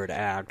entering the third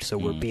act, so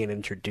we're being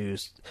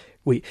introduced.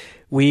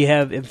 We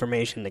have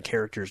information the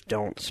characters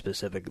don't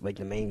specific, like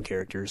the main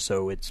characters,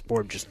 so it's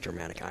more just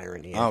dramatic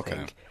irony, I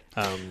think.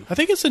 I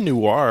think it's a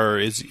noir,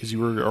 as you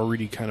were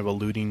already kind of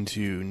alluding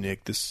to,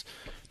 Nick.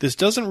 This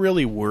doesn't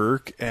really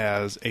work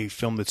as a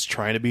film that's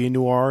trying to be a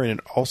noir, and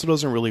it also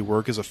doesn't really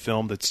work as a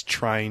film that's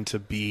trying to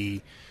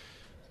be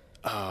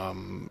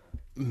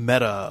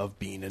meta of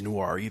being a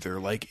noir either.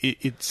 Like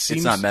it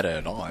seems it's not meta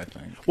at all, I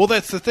think. Well,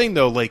 that's the thing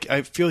though. Like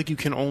I feel like you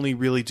can only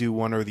really do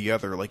one or the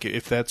other. Like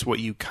if that's what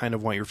you kind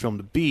of want your film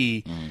to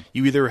be,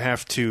 you either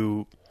have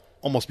to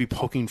almost be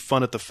poking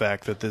fun at the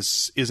fact that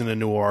this isn't a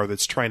noir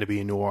that's trying to be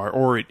a noir,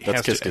 or it that's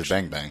has Kiss to Kiss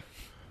Bang Bang.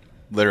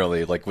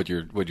 Literally, like what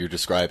you're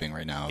describing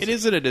right now. It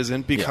is and it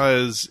isn't,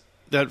 because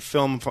that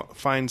film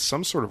finds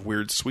some sort of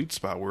weird sweet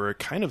spot where it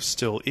kind of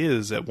still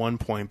is at one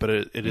point, but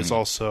it is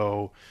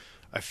also,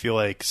 I feel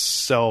like,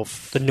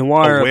 the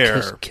noir of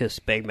Kiss Kiss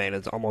Bang Bang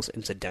is almost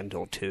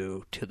incidental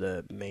to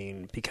the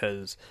main,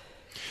 because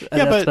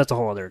that's a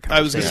whole other conversation.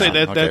 I was going to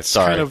say that's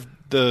kind of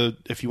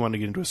if you want to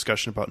get into a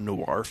discussion about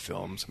noir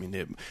films. I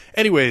mean,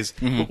 anyways,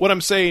 what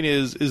I'm saying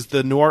is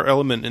the noir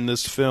element in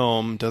this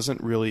film doesn't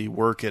really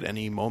work at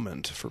any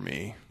moment for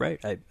me.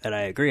 Right, and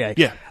I agree.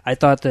 I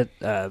thought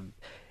that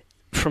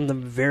from the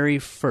very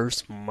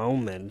first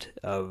moment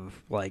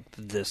of like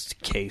this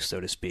case, so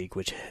to speak,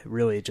 which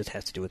really just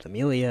has to do with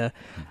Amelia,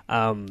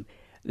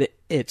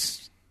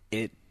 it's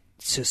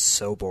just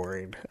so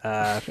boring.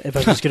 If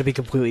I'm just going to be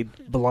completely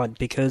blunt,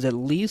 because at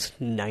least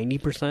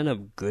 90%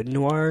 of good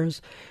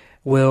noirs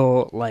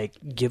will like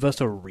give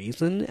us a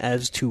reason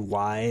as to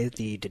why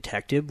the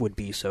detective would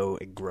be so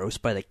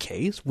engrossed by the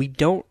case. We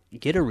don't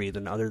get a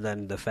reason other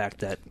than the fact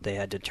that they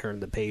had to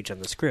turn the page on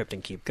the script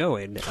and keep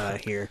going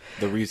here.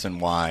 The reason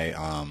why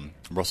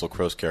Russell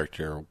Crowe's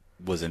character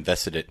was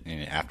invested in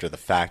it after the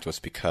fact was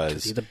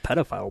because he's a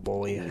pedophile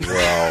bully.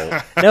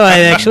 Well, no,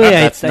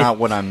 that's not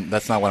what I'm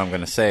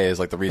going to say. Is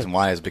like the reason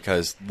why is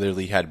because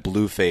literally had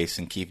Blueface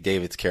and Keith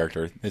David's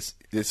character.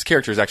 This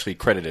character is actually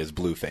credited as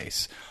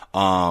Blueface.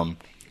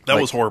 That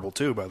was horrible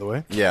too, by the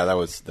way. Yeah, that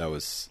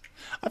was.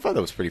 I thought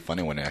that was pretty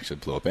funny when it actually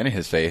blew up in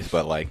his face,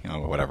 but like,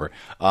 whatever.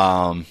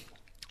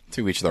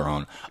 To each their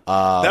own.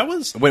 That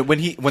was when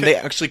they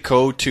actually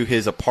go to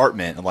his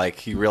apartment, and like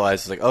he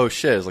realizes like, oh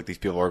shit, it's like these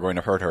people are going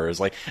to hurt her.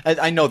 Is like,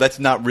 I know that's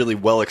not really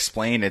well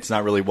explained. It's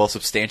not really well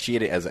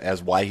substantiated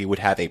as why he would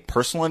have a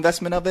personal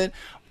investment of it.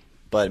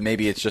 But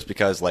maybe it's just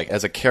because like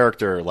as a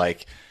character,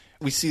 like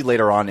we see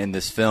later on in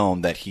this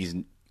film that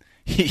he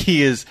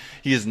is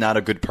not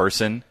a good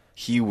person.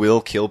 He will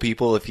kill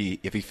people if he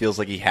feels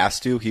like he has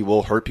to. He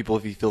will hurt people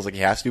if he feels like he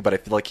has to. But I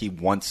feel like he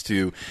wants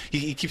to.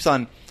 He keeps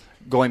on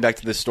going back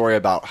to this story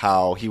about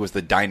how he was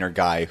the diner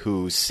guy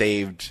who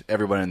saved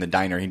everyone in the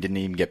diner. He didn't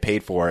even get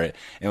paid for it.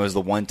 And it was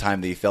the one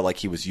time that he felt like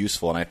he was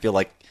useful. And I feel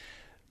like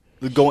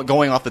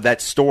going off of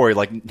that story,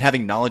 like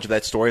having knowledge of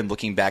that story and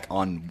looking back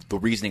on the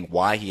reasoning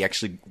why he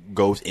actually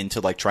goes into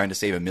like trying to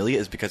save Amelia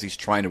is because he's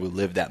trying to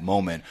relive that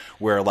moment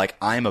where like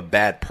I'm a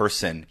bad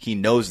person. He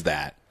knows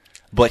that.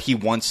 But he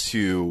wants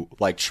to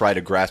like try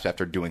to grasp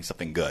after doing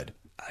something good.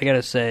 I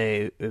gotta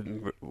say,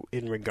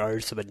 in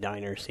regards to the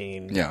diner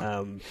scene,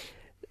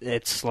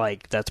 it's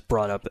like that's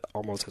brought up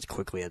almost as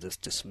quickly as it's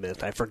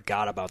dismissed. I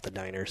forgot about the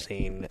diner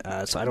scene,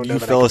 so I don't know. You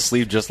fell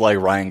asleep just like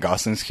Ryan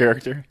Gosling's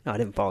character? No, I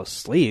didn't fall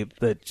asleep,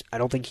 but I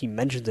don't think he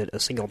mentions it a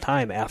single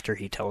time after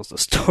he tells the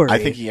story. I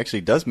think he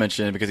actually does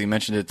mention it because he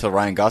mentioned it to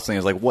Ryan Gosling. He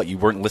was like, "What? You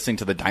weren't listening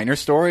to the diner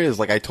story?" It's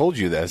like, "I told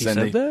you this." He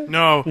said that?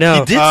 No, he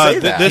did say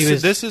that.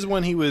 This is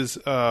when he was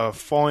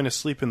falling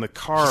asleep in the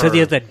car. He said he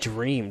had that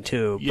dream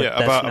too.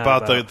 But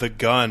about the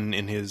gun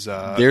in his.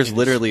 There's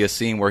literally a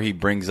scene where he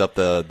brings up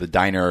the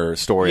diner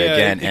story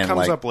again, it and comes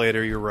like, up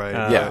later. You're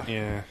right.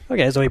 Yeah.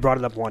 Okay, so he brought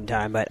it up one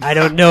time, but I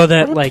don't know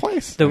that like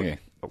twice.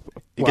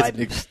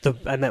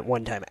 I meant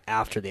one time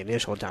after the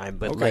initial time,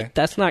 but like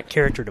that's not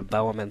character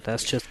development.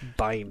 That's just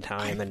buying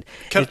time. And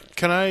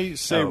can I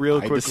say real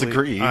quickly? I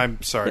disagree.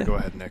 I'm sorry. Go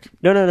ahead, Nick.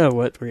 No.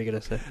 What were you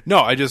gonna say?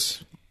 No,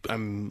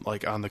 I'm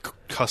like on the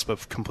cusp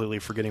of completely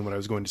forgetting what I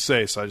was going to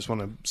say, so I just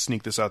want to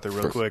sneak this out there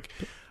real quick.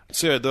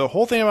 So the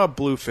whole thing about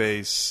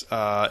Blueface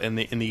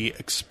in the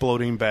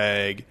exploding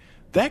bag,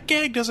 that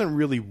gag doesn't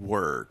really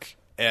work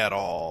at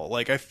all.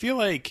 Like, I feel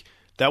like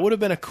that would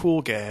have been a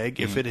cool gag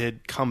if it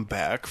had come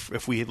back,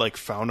 if we had like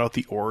found out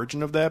the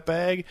origin of that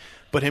bag.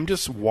 But him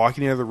just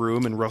walking out of the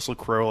room and Russell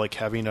Crowe like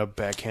having a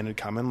backhanded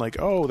comment like,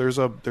 "Oh, there's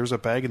a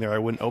bag in there. I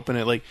wouldn't open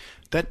it." Like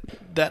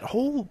that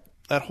whole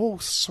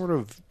sort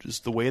of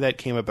just the way that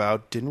came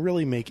about didn't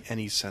really make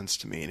any sense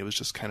to me, and it was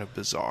just kind of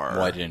bizarre.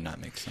 Why did it not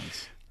make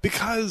sense?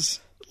 Because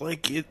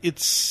like it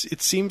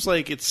seems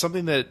like it's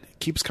something that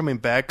keeps coming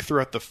back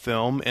throughout the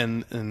film,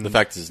 and the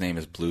fact that his name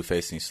is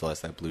Blueface and he still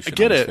has that blue shit I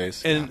get on his it,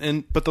 face.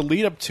 and but the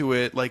lead up to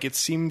it, like it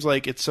seems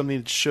like it's something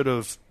that should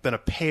have been a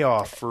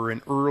payoff for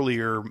an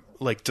earlier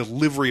like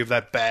delivery of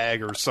that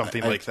bag or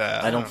something like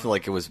that. I don't feel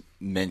like it was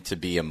meant to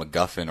be a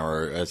MacGuffin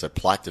or as a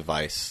plot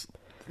device.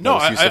 No,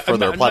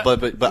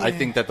 but I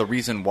think that the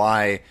reason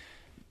why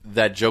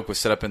that joke was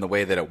set up in the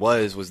way that it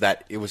was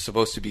that it was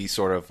supposed to be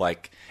sort of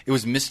like it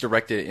was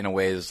misdirected in a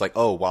way that's like,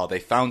 oh, wow, they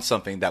found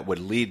something that would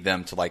lead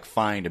them to like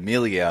find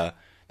Amelia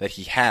that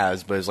he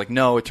has, but it's like,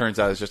 no, it turns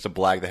out it's just a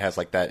blag that has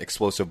like that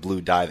explosive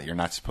blue dye that you're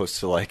not supposed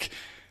to like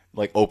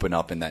open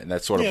up in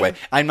that sort of way.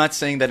 I'm not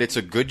saying that it's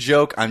a good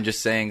joke. I'm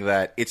just saying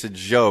that it's a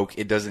joke.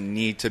 It doesn't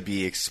need to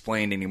be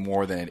explained any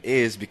more than it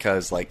is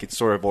because like it's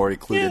sort of already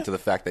clued into the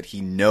fact that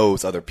he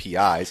knows other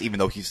PIs, even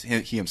though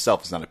he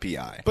himself is not a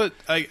PI. But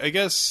I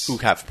guess who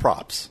have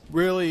props.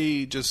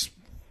 Really, just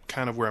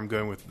kind of where I'm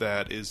going with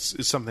that is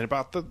something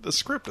about the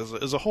script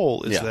as a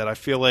whole. Is that I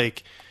feel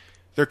like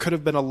there could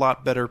have been a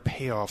lot better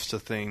payoffs to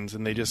things,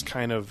 and they just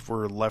kind of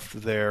were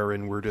left there,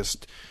 and we're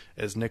just,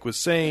 as Nick was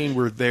saying,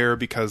 we're there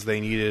because they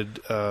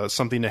needed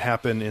something to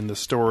happen in the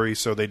story,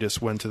 so they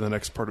just went to the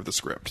next part of the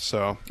script.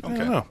 So, okay. I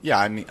don't know. Yeah,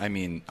 I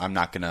mean, I'm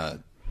not gonna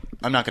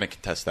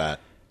contest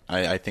that.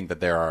 I think that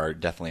there are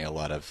definitely a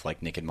lot of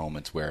like naked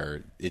moments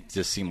where it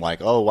just seemed like,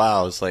 oh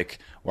wow, it's like,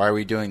 why are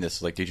we doing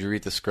this? Like, did you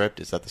read the script?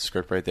 Is that the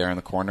script right there in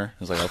the corner?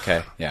 It's like,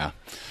 okay, yeah.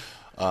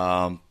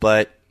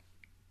 But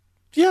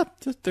yeah,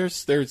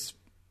 there's.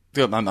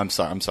 I'm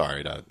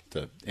sorry to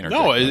interject.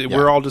 No,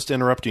 we're all just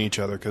interrupting each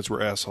other because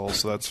we're assholes,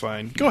 so that's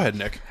fine. Go ahead,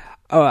 Nick.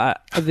 Oh,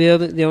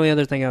 the only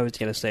other thing I was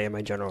going to say in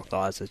my general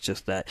thoughts is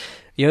just that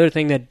the other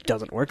thing that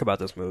doesn't work about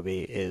this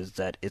movie is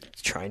that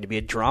it's trying to be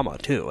a drama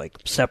too, like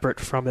separate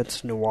from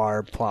its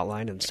noir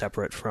plotline and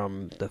separate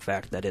from the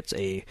fact that it's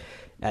a,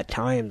 at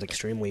times,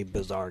 extremely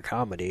bizarre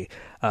comedy.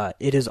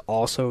 It is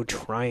also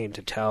trying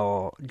to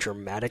tell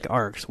dramatic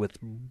arcs with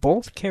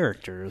both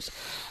characters,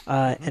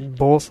 and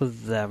both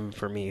of them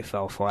for me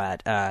fell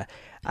flat.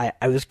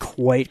 I was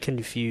quite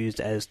confused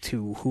as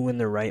to who in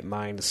their right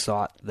mind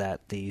thought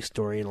that the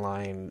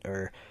storyline,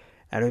 or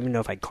I don't even know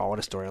if I'd call it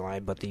a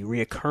storyline, but the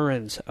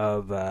reoccurrence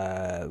of,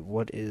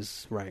 what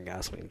is Ryan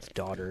Gosling's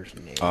daughter's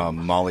name?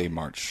 Molly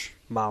March.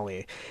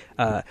 Molly.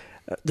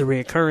 The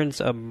reoccurrence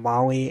of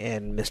Molly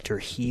and Mr.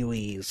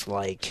 Healy's,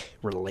 like,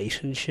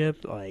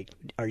 relationship. Like,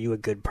 are you a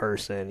good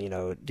person? You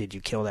know, did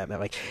you kill that man?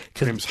 Like,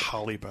 her name's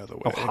Holly, by the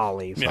way. Oh,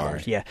 Holly.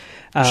 Sorry. Yeah.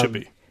 Should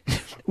be.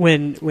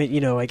 when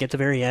you know, like at the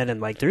very end,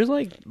 and like there's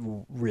like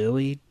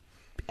really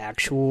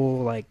actual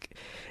like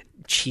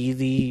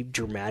cheesy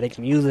dramatic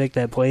music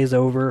that plays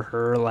over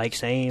her like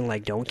saying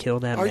like, don't kill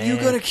that man. Are you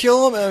gonna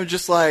kill him? And I'm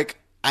just like,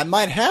 I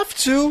might have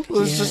to.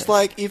 It's just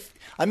like,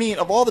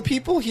 of all the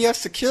people he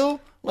has to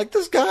kill, like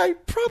this guy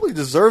probably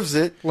deserves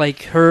it.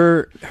 Like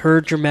her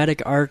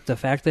dramatic arc, the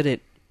fact that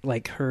it,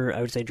 like her,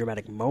 I would say,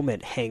 dramatic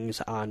moment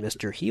hangs on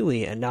Mr.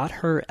 Healy and not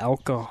her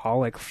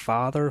alcoholic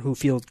father who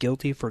feels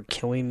guilty for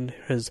killing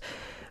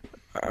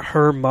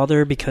her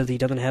mother because he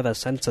doesn't have a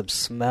sense of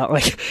smell.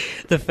 Like,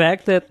 the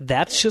fact that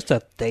that's just a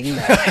thing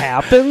that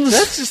happens.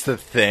 That's just a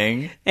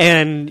thing.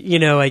 And, you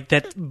know, like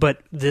that,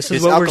 but this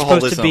is what we're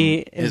supposed to be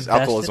invested. His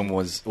alcoholism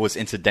was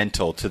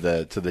incidental to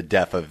the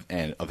death of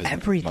his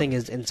Everything mother.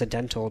 is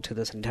incidental to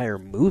this entire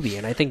movie,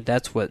 and I think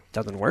that's what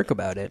doesn't work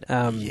about it.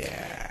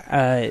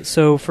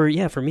 So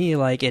for me,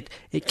 like, it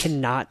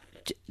cannot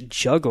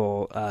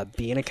juggle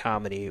being a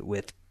comedy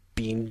with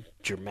being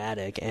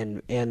dramatic,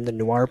 and the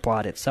noir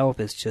plot itself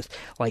is just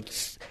like,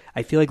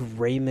 I feel like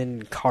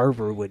Raymond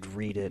Carver would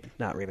read it.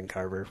 Not Raymond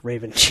Carver,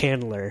 Raymond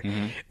Chandler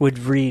would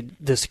read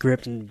the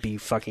script and be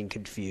fucking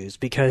confused,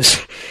 because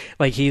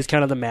like he's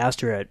kind of the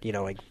master at, you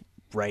know, like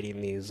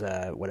writing these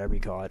whatever you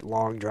call it,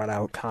 long drawn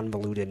out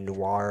convoluted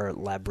noir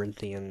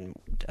labyrinthian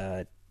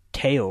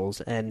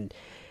tales. And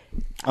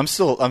I'm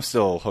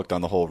still hooked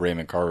on the whole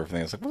Raymond Carver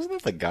thing. It's like, wasn't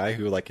that the guy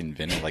who like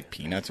invented like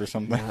peanuts or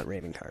something? Not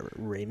Raymond Carver,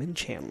 Raymond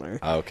Chandler.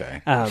 Oh,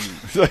 okay.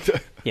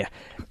 Yeah,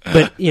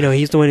 but you know,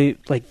 he's the one who,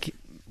 like,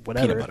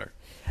 whatever. Peanut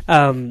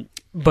butter.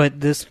 But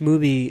this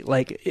movie,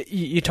 like,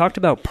 you talked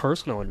about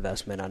personal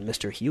investment on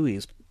Mr.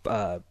 Huey's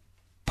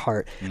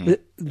part.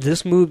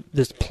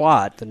 This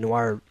plot, the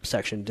noir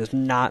section, does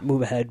not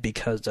move ahead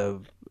because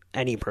of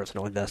any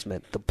personal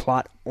investment. The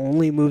plot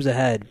only moves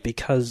ahead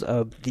because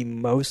of the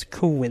most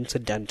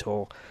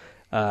coincidental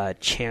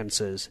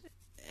chances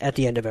at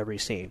the end of every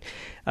scene.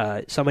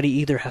 Somebody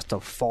either has to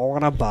fall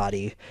on a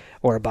body,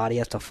 or a body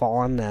has to fall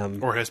on them,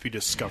 or has to be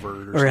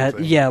discovered, or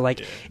something.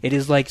 It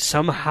is like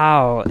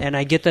somehow, and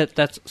I get that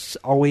that's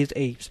always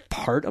a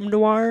part of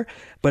noir,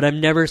 but I've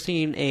never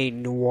seen a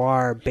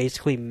noir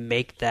basically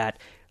make that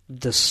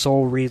the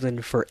sole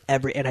reason for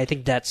every, and I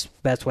think that's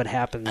what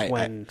happens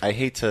when I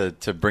hate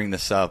to bring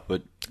this up,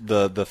 but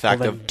the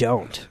fact of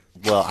don't.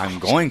 Well, I'm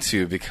going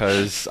to,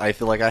 because I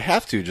feel like I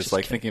have to, just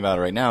like thinking about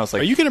it right now. It's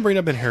like, are you going to bring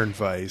up Inherent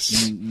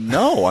Vice?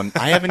 No,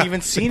 I haven't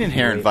even seen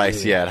Inherent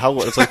Vice yet.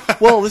 It's like,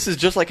 well, this is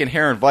just like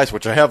Inherent Vice,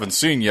 which I haven't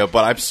seen yet,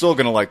 but I'm still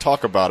going to like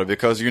talk about it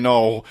because, you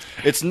know,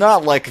 it's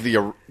not like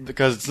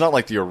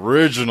the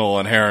original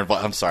Inherent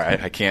Vice. I'm sorry,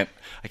 I can't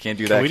do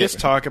that. Can we just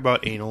talk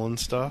about anal and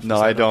stuff? No,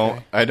 I don't.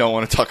 Okay? I don't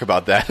want to talk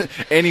about that.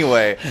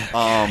 Anyway,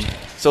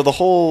 so the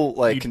whole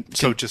like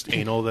so just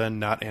anal then,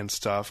 not and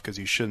stuff, because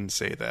you shouldn't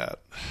say that.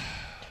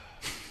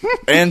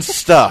 And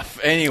stuff.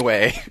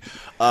 Anyway,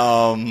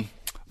 the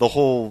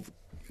whole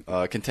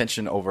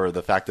contention over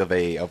the fact of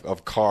a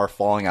car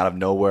falling out of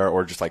nowhere,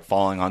 or just like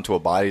falling onto a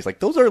body, is like,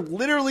 those are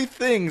literally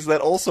things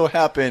that also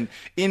happen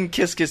in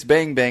Kiss Kiss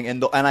Bang Bang,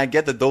 and I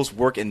get that those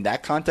work in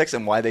that context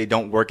and why they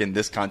don't work in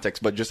this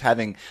context, but just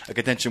having a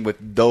contention with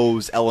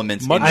those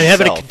elements. I have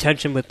a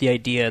contention with the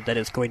idea that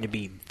it's going to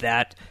be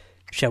that,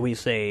 shall we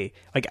say,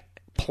 like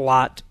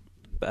plot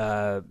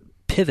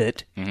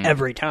pivot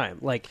every time.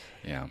 Like,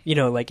 you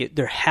know, like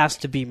there has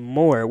to be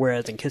more,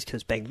 whereas in Kiss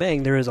Kiss Bang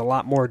Bang there is a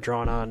lot more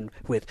drawn on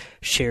with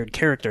shared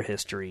character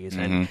histories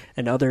and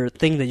other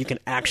things that you can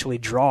actually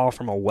draw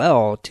from a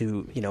well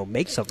to, you know,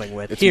 make something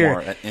with. It's here,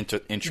 more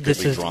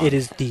intricately drawn. It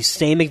is the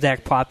same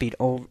exact plot beat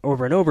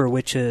over and over,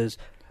 which is,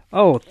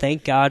 oh,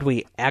 thank God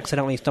we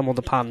accidentally stumbled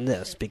upon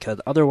this,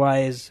 because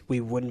otherwise we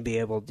wouldn't be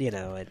able, you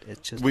know,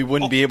 it's just... We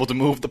wouldn't be able to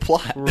move the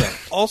plot. Right.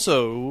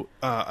 Also,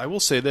 I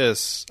will say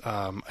this,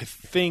 I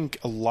think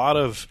a lot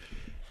of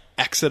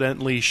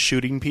accidentally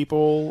shooting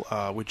people,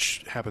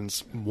 which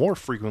happens more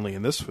frequently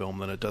in this film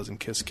than it does in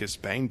Kiss Kiss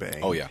Bang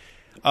Bang. Oh, yeah.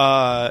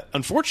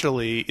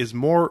 Unfortunately, is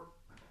more,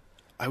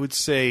 I would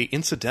say,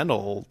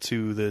 incidental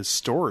to the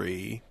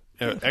story.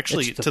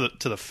 Actually, to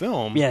the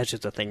film. Yeah, it's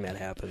just a thing that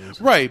happens.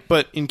 Right,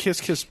 but in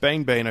Kiss Kiss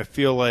Bang Bang, I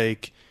feel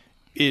like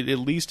it at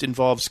least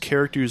involves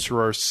characters who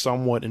are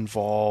somewhat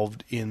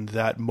involved in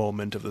that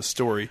moment of the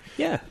story.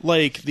 Yeah.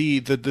 Like the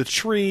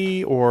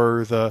tree,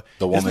 or the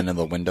woman in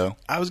the window.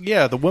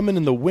 The woman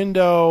in the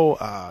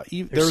window.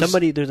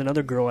 There's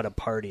another girl at a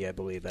party, I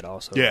believe, that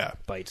also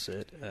bites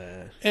it.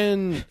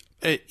 And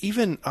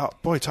even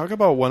talk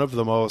about one of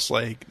the most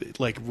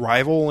like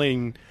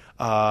rivaling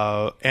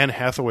Anne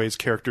Hathaway's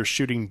character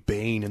shooting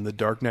Bane in The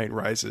Dark Knight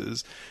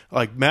Rises.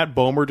 Like Matt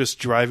Bomer just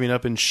driving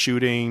up and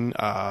shooting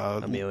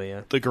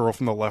Amelia, the girl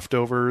from The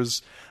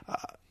Leftovers.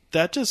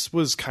 That just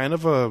was kind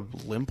of a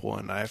limp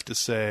one, I have to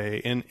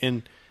say.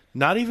 And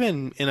not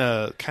even in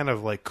a kind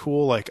of like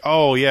cool, like,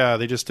 oh yeah,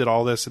 they just did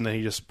all this and then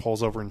he just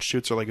pulls over and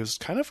shoots her. Like, it was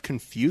kind of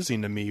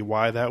confusing to me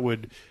why that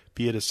would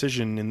be a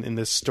decision in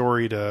this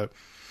story, to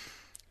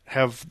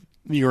have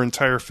your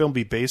entire film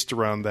be based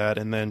around that,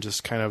 and then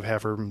just kind of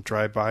have her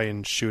drive by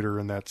and shoot her,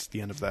 and that's the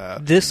end of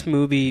that. This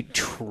movie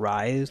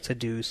tries to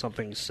do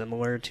something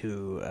similar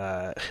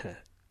to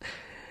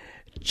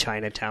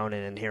Chinatown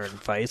and Inherent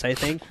Vice, I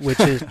think,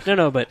 which is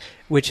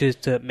which is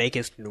to make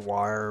its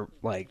noir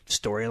like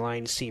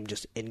storyline seem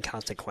just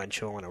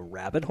inconsequential and a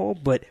rabbit hole,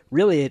 but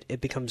really it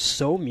becomes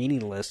so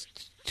meaningless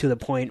to the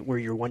point where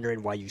you're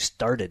wondering why you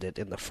started it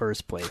in the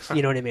first place.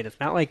 You know what I mean? It's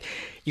not like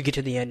you get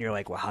to the end and you're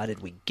like, well, how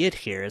did we get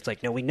here? It's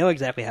like, no, we know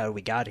exactly how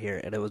we got here,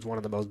 and it was one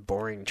of the most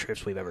boring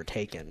trips we've ever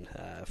taken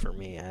for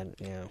me. And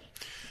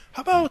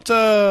how about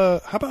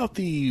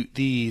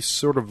the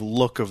sort of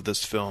look of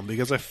this film?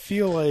 Because I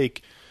feel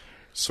like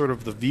sort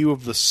of the view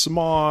of the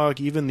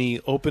smog, even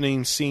the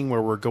opening scene where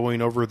we're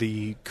going over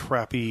the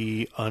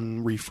crappy,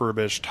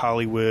 unrefurbished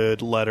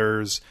Hollywood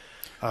letters.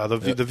 The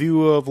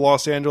view of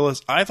Los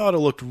Angeles, I thought it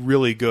looked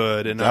really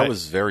good, and that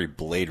was very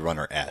Blade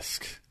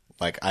Runner-esque.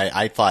 Like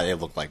I thought it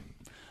looked like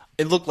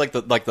It looked like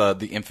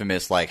the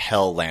infamous like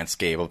hell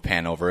landscape of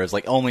Hanover is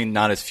like only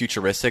not as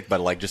futuristic, but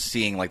like just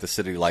seeing like the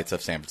city lights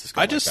of San Francisco.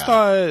 I just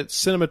thought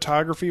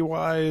cinematography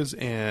wise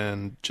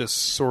and just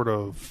sort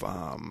of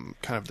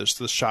kind of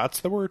the shots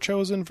that were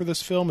chosen for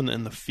this film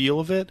and the feel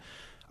of it.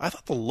 I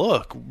thought the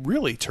look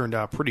really turned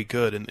out pretty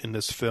good in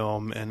this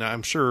film, and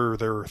I'm sure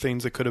there are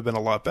things that could have been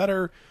a lot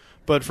better.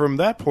 But from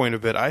that point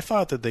of it, I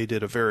thought that they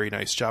did a very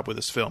nice job with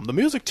this film. The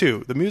music,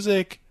 too. The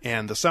music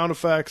and the sound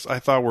effects, I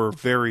thought were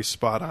very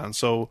spot on.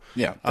 So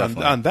yeah,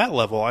 on that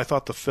level, I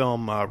thought the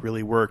film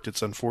really worked.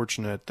 It's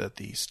unfortunate that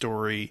the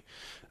story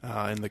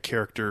and the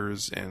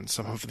characters and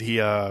some of the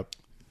a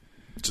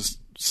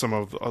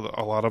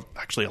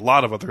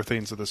lot of other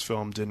things of this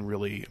film didn't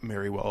really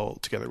marry well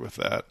together with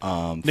that.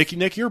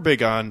 Nick, you're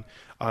big on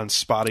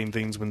spotting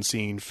things when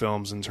seeing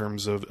films in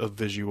terms of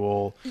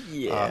visual.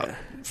 Yeah.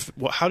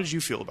 How did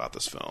you feel about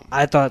this film?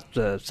 I thought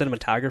the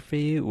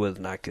cinematography was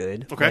not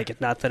good. Okay. Like,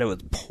 it's not that it was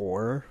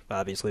poor.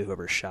 Obviously,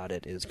 whoever shot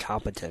it is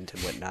competent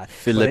and whatnot.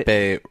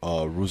 Philippe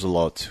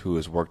Rousselot, who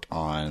has worked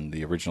on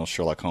the original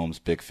Sherlock Holmes,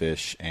 Big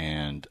Fish,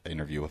 and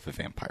Interview with a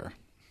Vampire.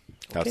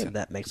 Okay,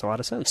 that makes a lot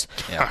of sense.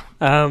 Yeah.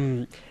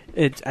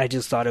 I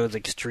just thought it was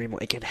extremely.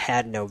 Like, it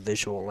had no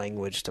visual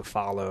language to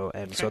follow,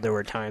 and so there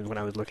were times when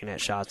I was looking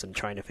at shots and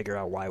trying to figure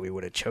out why we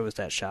would have chose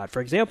that shot.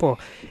 For example,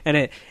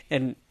 and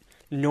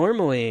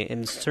normally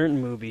in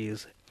certain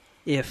movies,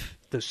 if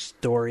the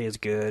story is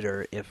good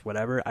or if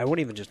whatever, I won't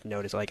even just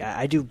notice. Like,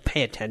 I do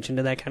pay attention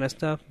to that kind of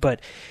stuff,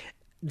 but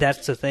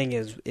that's the thing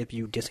is, if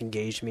you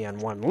disengage me on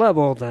one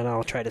level, then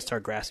I'll try to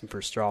start grasping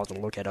for straws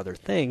and look at other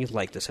things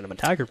like the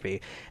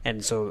cinematography.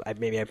 And so I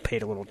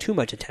paid a little too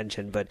much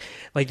attention, but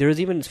like there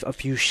was even a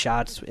few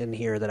shots in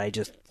here that I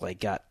just like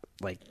got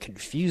like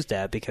confused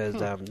at because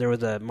there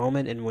was a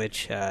moment in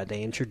which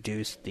they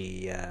introduced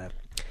the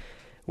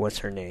what's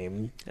her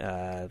name,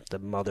 the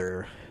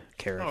mother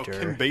character.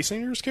 Kim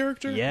Basinger's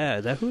character? Yeah,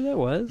 is that who that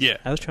was? Yeah.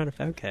 I was trying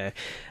to... Okay.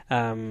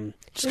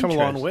 Just come a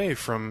long way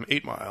from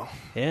 8 Mile.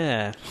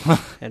 Yeah.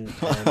 and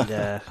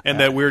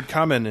that weird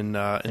comment in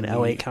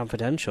L.A.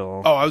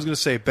 Confidential. Oh, I was going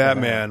to say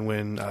Batman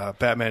when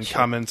Batman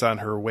comments on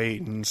her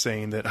weight and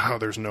saying that,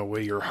 there's no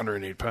way you're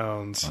 108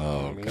 pounds.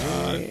 Oh,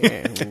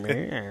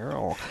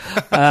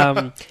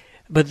 God.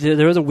 But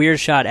there was a weird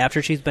shot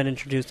after she's been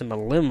introduced in the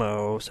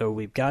limo, so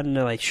we've gotten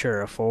to, like,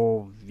 a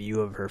full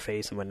view of her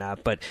face and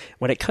whatnot, but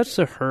when it cuts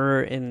to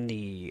her in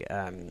the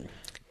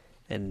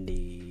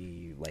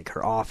like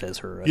her office,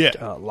 her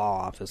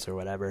law office or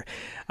whatever,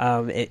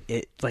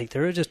 it like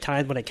there were just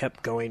times when I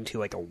kept going to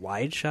like a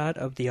wide shot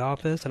of the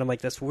office, and I'm like,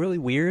 that's really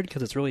weird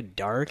because it's really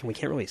dark and we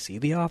can't really see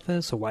the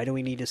office. So why do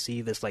we need to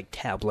see this like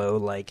tableau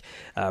like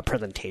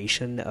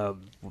presentation of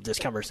this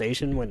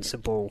conversation when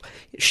simple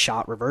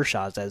reverse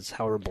shots, as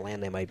however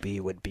bland they might be,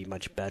 would be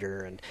much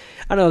better? And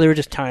I don't know, there were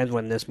just times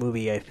when this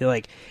movie, I feel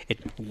like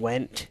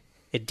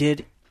it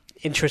did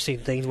interesting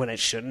things when it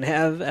shouldn't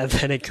have, and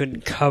then it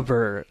couldn't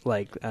cover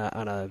like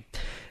on a.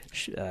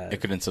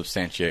 It couldn't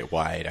substantiate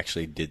why it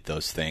actually did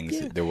those things.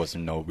 Yeah. There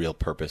wasn't no real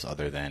purpose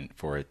other than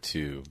for it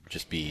to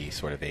just be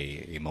sort of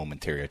a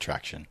momentary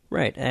attraction.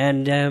 Right,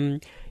 and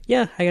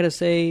I gotta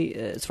say,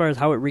 as far as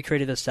how it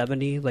recreated the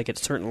 '70s, like it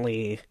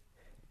certainly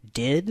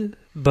did,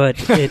 but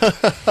it.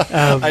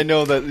 I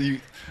know that you.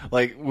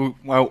 Like,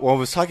 I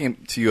was talking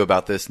to you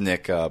about this,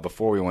 Nick,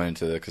 before we went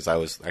into it, because I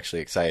was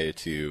actually excited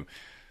to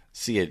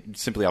see it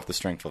simply off the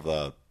strength of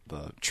the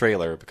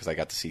trailer, because I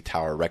got to see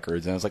Tower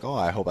Records, and I was like,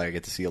 I hope I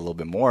get to see a little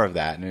bit more of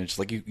that. And it's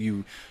like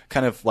you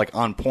kind of like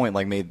on point,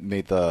 like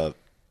made the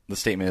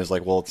statement is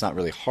like, well, it's not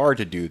really hard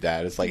to do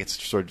that. It's like it's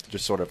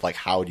sort of like,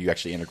 how do you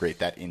actually integrate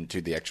that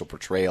into the actual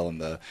portrayal and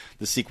the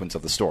sequence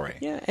of the story?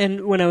 Yeah,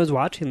 and when I was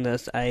watching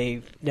this,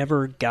 I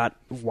never got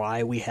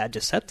why we had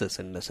to set this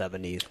in the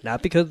 70s.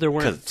 Not because there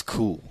weren't... Because it's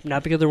cool.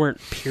 Not because there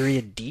weren't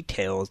period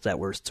details that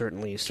were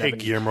certainly 70s. Hey,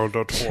 Guillermo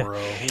del Toro.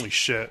 Holy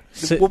shit.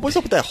 So, what was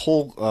up with that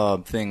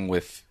whole thing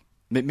with...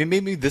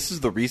 Maybe this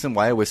is the reason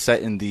why it was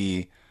set in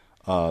the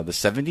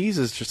 70s,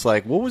 is just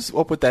like, what was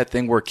up with that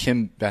thing where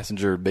Kim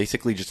Basinger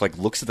basically just like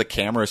looks at the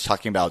camera, is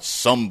talking about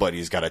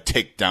somebody's got to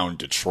take down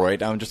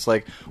Detroit. I'm just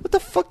like, what the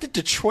fuck did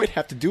Detroit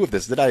have to do with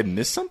this? Did I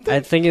miss something? I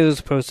think it was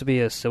supposed to be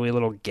a silly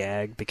little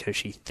gag because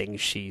she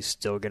thinks she's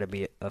still going to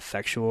be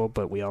effectual,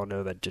 but we all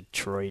know that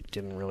Detroit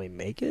didn't really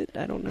make it.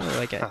 I don't know.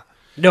 Like,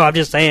 no, I'm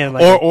just saying.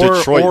 Like,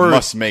 Detroit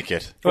must make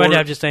it.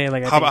 I'm just saying.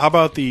 Like, how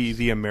about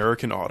the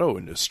American auto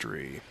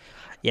industry?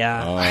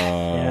 Yeah,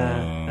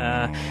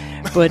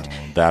 but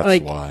that's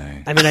like,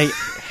 why. I mean,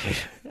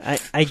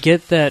 I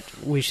get that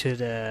we should,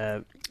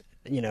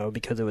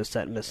 because it was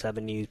set in the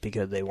 70s,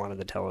 because they wanted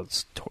to tell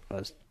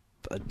a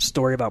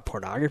story about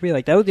pornography.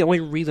 Like, that was the only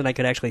reason I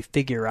could actually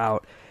figure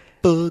out,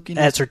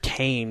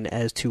 ascertain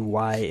as to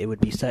why it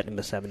would be set in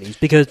the 70s.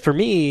 Because for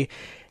me,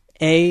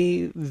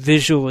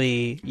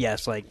 visually,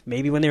 yes, like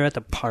maybe when they were at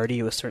the party,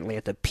 it was certainly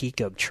at the peak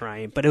of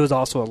trying, but it was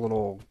also a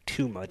little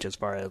too much as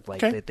far as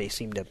like that they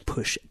seemed to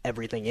push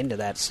everything into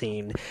that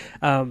scene.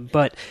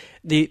 But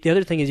the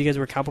other thing is, you guys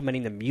were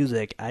complimenting the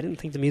music. I didn't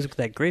think the music was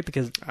that great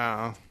because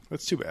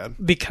that's too bad.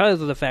 Because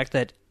of the fact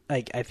that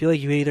I feel like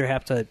you either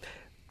have to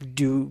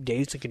do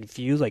Dazed and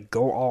Confused, like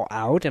go all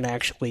out and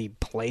actually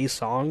play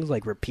songs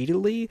like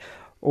repeatedly,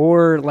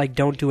 or like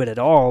don't do it at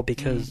all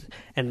because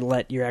and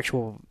let your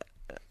actual,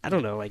 I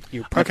don't know, like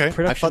your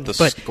production. I thought the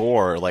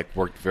score like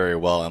worked very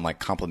well and like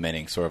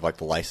complementing sort of like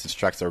the licensed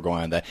tracks that were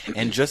going on that.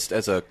 And just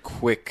as a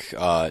quick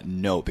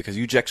note, because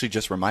you actually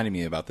just reminded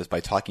me about this by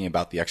talking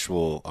about the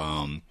actual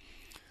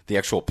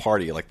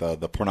party, like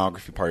the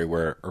pornography party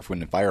where Earth,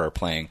 Wind, and Fire are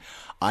playing.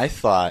 I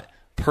thought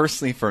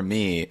personally for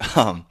me.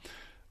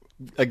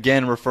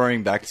 Again,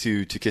 referring back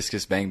to Kiss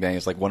Kiss Bang Bang,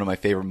 is like one of my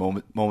favorite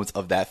moments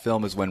of that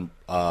film is when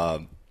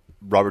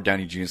Robert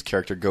Downey Jr.'s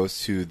character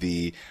goes to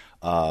the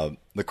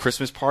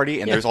Christmas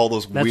party, and there's all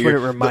those That's weird. That's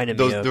what it reminded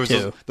me of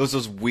too.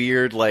 Those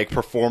weird like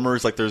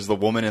performers. Like there's the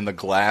woman in the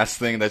glass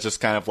thing that just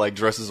kind of like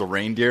dresses a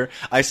reindeer.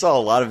 I saw a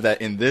lot of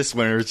that in this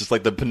when it was just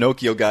like the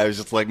Pinocchio guy was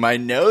just like, my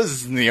nose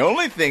is the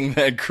only thing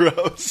that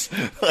grows.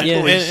 Like,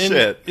 holy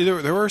shit! And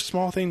there were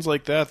small things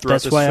like that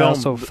throughout this film. That's why I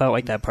also felt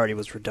like that party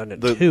was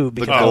redundant too.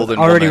 Because golden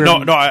already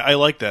I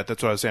like that.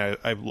 That's what I was saying.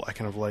 I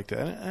kind of like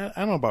that.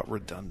 I don't know about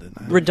redundant.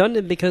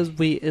 Redundant because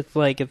it's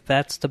like if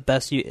that's the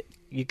best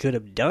you could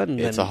have done.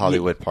 It's a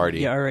Hollywood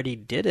party. You already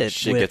did it.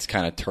 Shit gets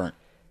kind of turned.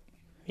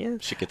 Yeah.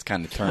 Shit gets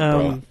kind of turned,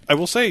 bro. I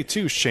will say,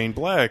 too, Shane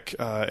Black,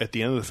 at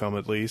the end of the film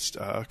at least,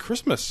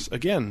 Christmas,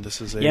 again, this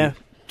is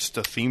just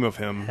a theme of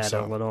him. Had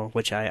a little,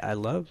 which I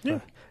love. Yeah.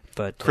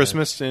 But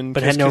Christmas in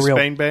but Kiss had no Kiss real...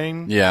 Bang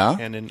Bang. Yeah.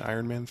 And in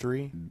Iron Man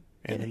 3.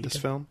 And in this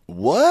film.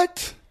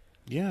 What?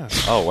 Yeah.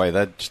 Oh, wait,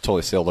 that just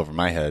totally sailed over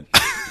my head.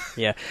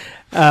 Yeah.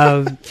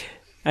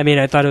 I mean,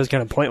 I thought it was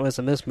kind of pointless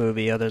in this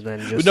movie, other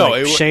than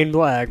just Shane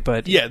Black.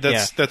 But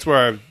that's where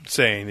I'm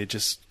saying it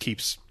just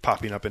keeps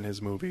popping up in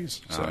his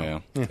movies. So. Oh, yeah.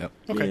 Yep.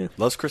 Okay. Yeah.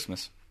 Loves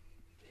Christmas.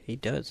 He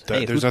does.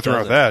 There's nothing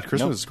wrong with that.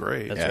 Christmas is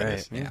great.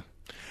 That's right. Yeah.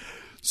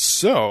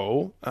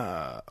 So,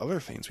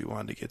 other things we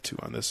wanted to get to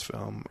on this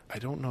film. I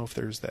don't know if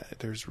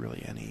there's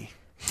really any.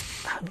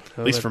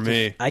 At least for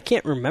me. I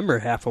can't remember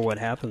half of what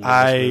happened in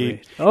this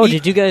movie. Oh,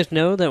 did you guys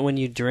know that when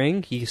you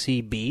drink, you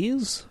see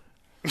bees?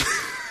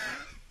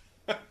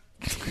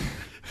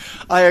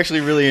 I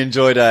actually really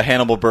enjoyed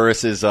Hannibal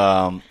Buress's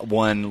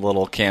one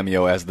little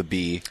cameo as the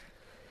bee.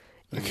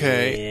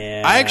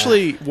 Okay.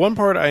 Yeah. One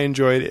part I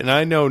enjoyed, and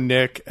I know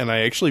Nick, and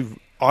I actually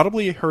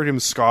audibly heard him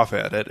scoff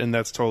at it, and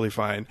that's totally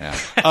fine.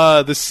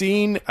 Yeah. The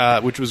scene,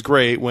 which was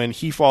great, when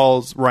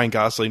Ryan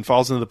Gosling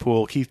falls into the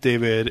pool, Keith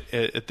David,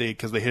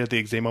 because they hit at the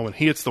exact moment,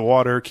 he hits the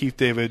water, Keith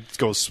David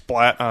goes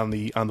splat on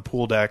the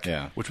pool deck,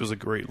 which was a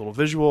great little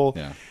visual.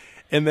 Yeah.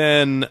 And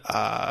then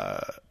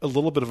a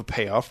little bit of a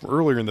payoff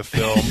earlier in the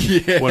film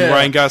when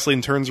Ryan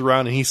Gosling turns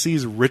around and he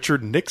sees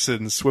Richard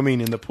Nixon swimming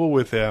in the pool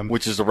with him.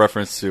 Which is a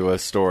reference to a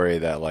story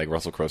that like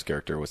Russell Crowe's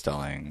character was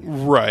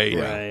telling. Right.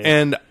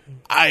 And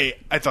I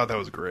thought that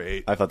was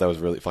great. I thought that was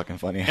really fucking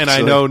funny. And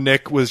I know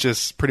Nick was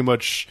just pretty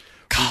much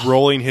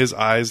rolling his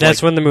eyes.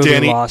 That's when the movie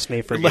lost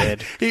me for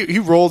good. He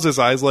rolls his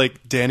eyes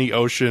like Danny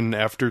Ocean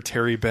after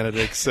Terry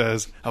Benedict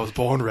says, "I was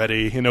born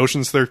ready" in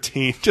Ocean's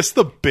 13. Just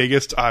the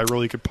biggest eye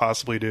roll he could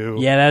possibly do.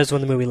 Yeah, that is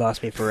when the movie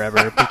lost me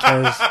forever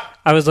because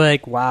I was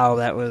like, wow,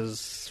 that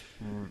was...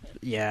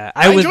 Yeah,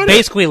 I was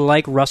basically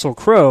like Russell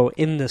Crowe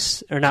in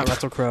this... Or not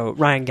Russell Crowe,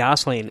 Ryan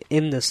Gosling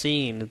in the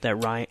scene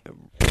that Ryan...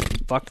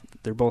 Fuck,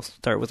 they both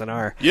start with an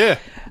R. Yeah.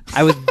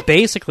 I was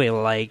basically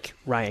like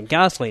Ryan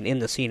Gosling in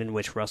the scene in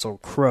which Russell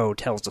Crowe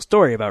tells the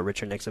story about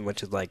Richard Nixon,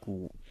 which is like,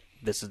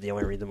 this is the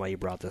only reason why you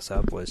brought this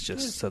up, was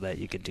just so that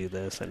you could do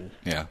this. And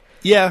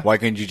yeah. Why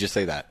couldn't you just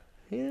say that?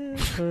 Yeah,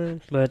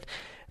 but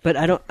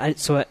I don't. I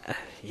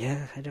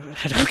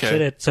don't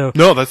get it. So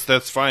no,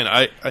 that's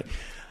fine.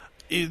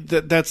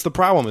 That's the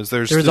problem. Is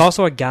there was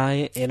also a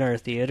guy in our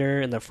theater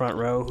in the front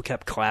row who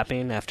kept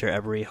clapping after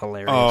every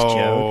hilarious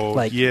joke.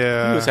 Like,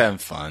 yeah, he was having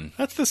fun.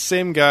 That's the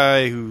same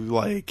guy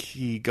who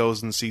he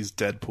goes and sees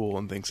Deadpool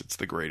and thinks it's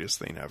the greatest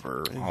thing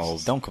ever.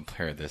 Don't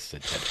compare this to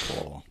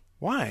Deadpool.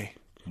 Why?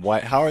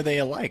 How are they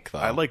alike though?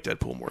 I like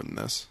Deadpool more than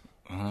this.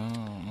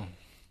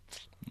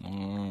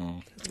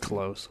 It's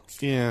close.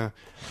 Yeah.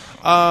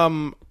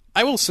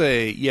 I will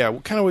say,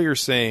 kind of what you're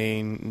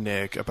saying,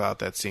 Nick, about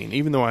that scene.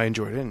 Even though I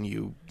enjoyed it and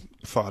you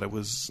thought it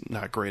was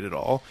not great at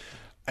all,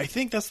 I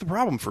think that's the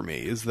problem for me,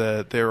 is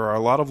that there are a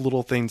lot of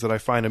little things that I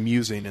find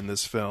amusing in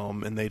this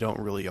film, and they don't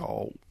really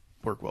all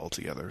work well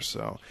together.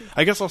 So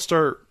I guess I'll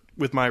start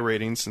with my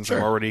rating, since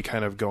I'm already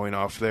kind of going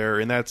off there,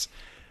 and that's,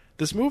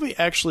 this movie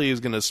actually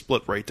is going to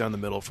split right down the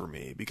middle for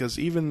me, because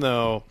even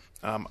though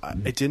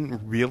I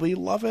didn't really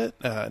love it,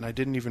 and I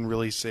didn't even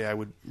really say I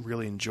would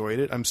really enjoyed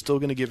it, I'm still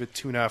going to give it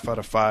 2.5 out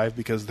of 5,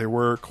 because there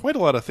were quite a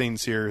lot of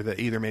things here that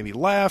either made me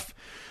laugh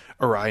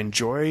or I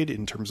enjoyed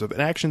in terms of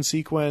an action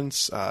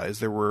sequence, as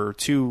there were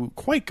two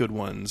quite good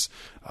ones,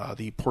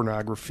 the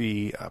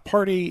pornography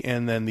party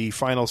and then the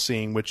final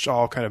scene, which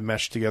all kind of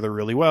meshed together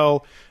really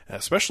well.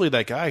 Especially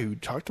that guy who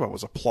talked about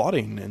was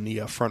applauding in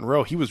the front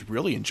row. He was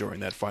really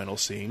enjoying that final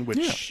scene,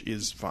 which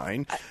is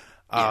fine.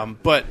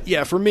 But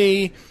yeah, for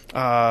me,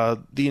 the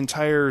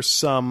entire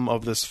sum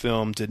of this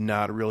film did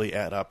not really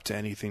add up to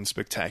anything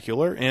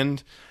spectacular,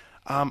 and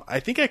I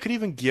think I could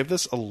even give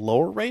this a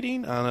lower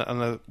rating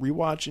on a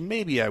rewatch, and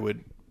maybe I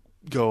would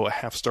go a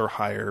half-star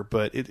higher,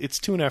 but it's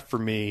 2.5 for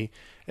me.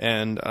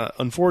 And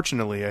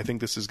unfortunately, I think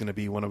this is going to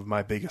be one of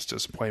my biggest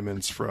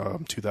disappointments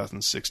from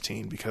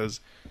 2016 because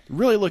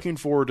really looking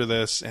forward to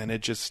this, and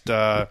it just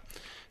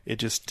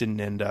didn't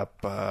end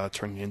up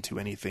turning into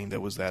anything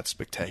that was that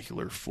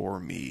spectacular for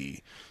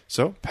me.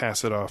 So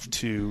pass it off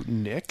to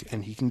Nick,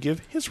 and he can give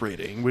his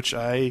rating, which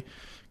I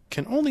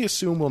can only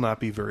assume will not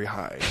be very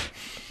high.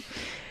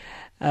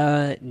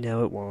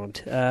 No, it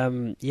won't.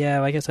 Yeah,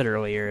 like I said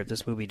earlier,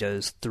 this movie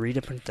does 3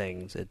 different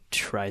things. It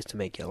tries to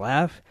make you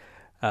laugh.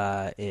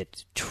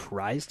 It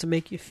tries to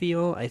make you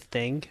feel, I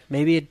think.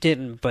 Maybe it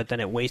didn't, but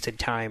then it wasted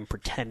time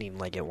pretending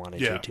like it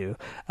wanted you to.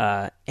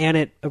 And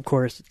it, of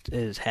course,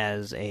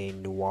 has a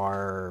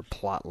noir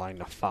plot line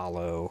to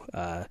follow.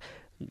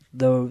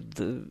 Though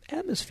the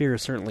atmosphere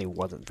certainly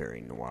wasn't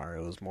very noir.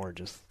 It was more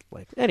just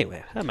like...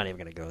 Anyway, I'm not even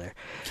going to go there.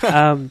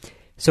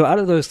 So out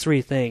of those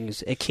 3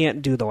 things, it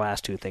can't do the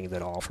last 2 things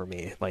at all for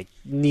me. Like,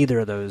 neither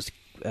of those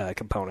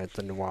components,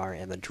 the noir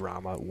and the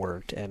drama,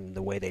 worked, and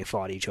the way they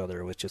fought each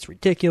other was just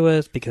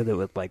ridiculous because it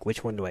was like,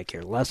 which one do I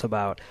care less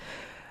about?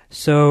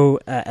 So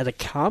as a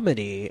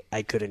comedy,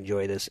 I could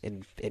enjoy this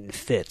in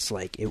fits.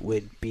 Like, it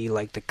would be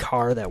like the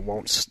car that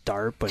won't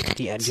start, but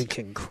the engine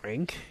can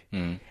crank.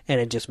 And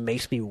it just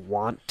makes me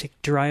want to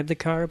drive the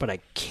car, but I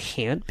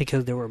can't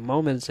because there were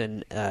moments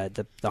in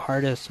the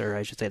hardest, or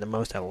I should say the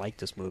most I liked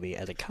this movie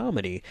as a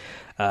comedy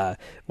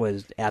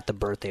was at the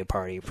birthday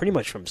party, pretty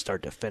much from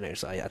start to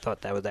finish. I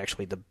thought that was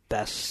actually the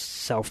best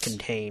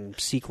self-contained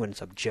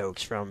sequence of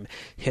jokes, from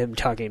him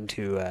talking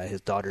to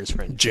his daughter's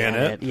friend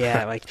Janet.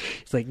 Yeah, like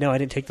it's like, no, I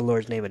didn't take the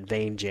Lord's name in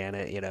vain,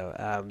 Janet. You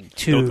know,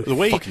 to the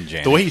way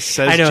Janet. The way he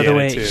says, I know Janet, the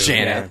way too.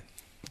 Janet.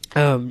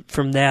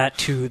 From that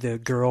to the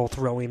girl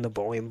throwing the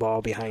bowling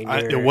ball behind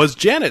her. It was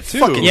Janet too.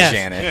 Fucking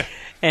Janet.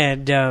 Yeah.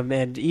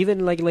 And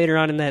even like later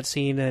on in that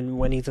scene, and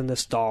when he's in the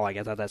stall, like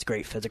I thought that's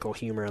great physical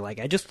humor.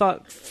 Like I just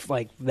thought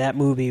like that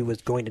movie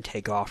was going to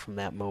take off from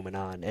that moment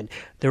on, and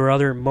there were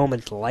other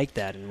moments like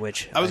that in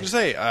which I was going to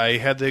say I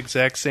had the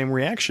exact same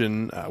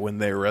reaction when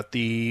they were at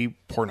the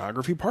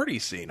pornography party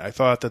scene. I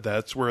thought that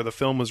that's where the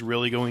film was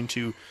really going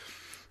to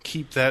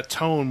keep that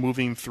tone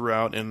moving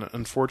throughout, and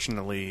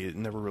unfortunately it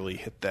never really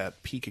hit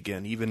that peak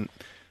again, even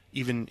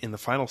in the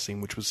final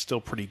scene, which was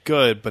still pretty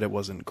good, but it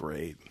wasn't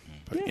great.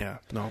 But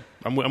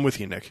I'm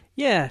with you, Nick.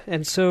 Yeah,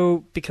 and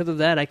so because of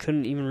that, I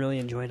couldn't even really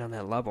enjoy it on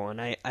that level.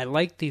 And I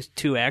like these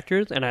 2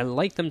 actors, and I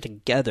like them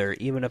together,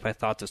 even if I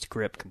thought the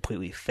script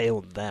completely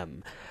failed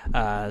them.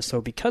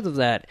 So because of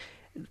that,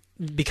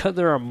 because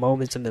there are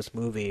moments in this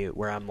movie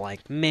where I'm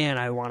like, man,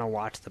 I want to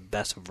watch the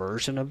best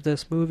version of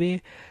this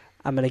movie,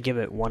 I'm going to give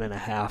it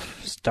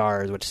 1.5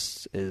 stars, which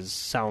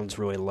sounds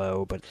really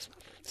low, but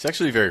it's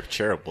actually very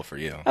charitable for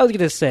you. I was going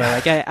to say,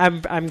 like,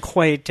 I'm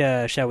quite,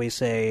 shall we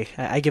say,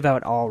 I give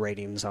out all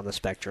ratings on the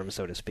spectrum,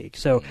 so to speak.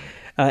 So,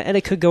 and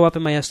it could go up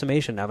in my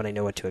estimation now that I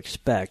know what to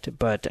expect.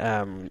 But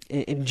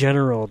in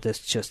general,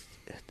 this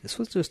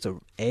was just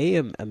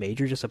a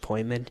major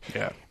disappointment.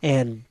 Yeah.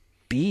 And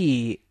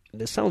B,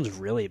 this sounds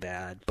really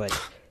bad, but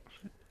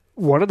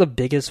one of the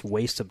biggest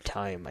wastes of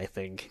time, I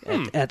think,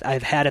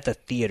 I've had at the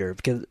theater,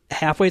 because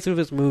halfway through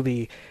this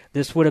movie,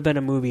 this would have been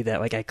a movie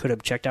that like I could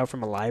have checked out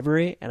from a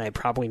library, and I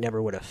probably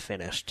never would have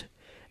finished.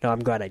 Now,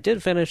 I'm glad I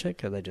did finish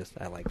it, because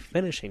I like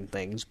finishing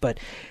things, but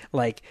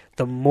like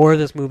the more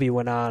this movie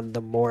went on, the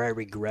more I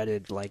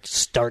regretted like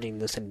starting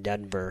this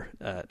endeavor.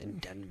 Or in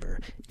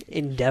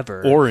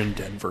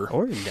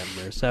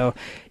Denver. So,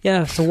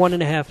 yeah, so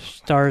 1.5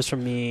 stars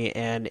from me,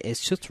 and it's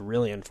just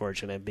really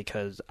unfortunate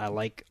because I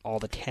like all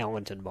the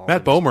talent involved.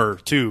 Matt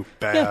Bomer, too,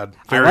 bad. Yeah,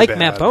 very I like bad.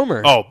 Matt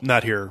Bomer. Oh,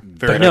 not here.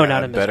 Very no, bad.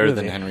 not in this Better movie.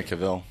 than Henry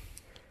Cavill.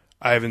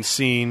 I haven't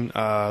seen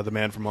The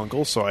Man from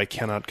U.N.C.L.E., so I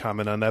cannot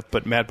comment on that,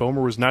 but Matt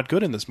Bomer was not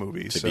good in this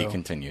movie. To be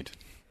continued.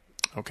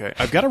 Okay.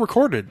 I've got it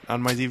recorded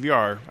on my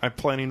DVR. I'm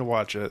planning to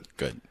watch it.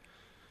 Good.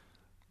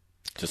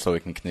 Just so we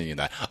can continue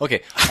that.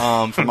 Okay.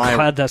 I'm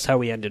glad that's how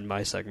we ended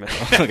my segment.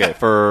 Okay.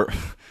 For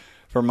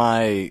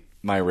my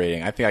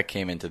rating, I think I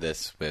came into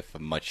this with a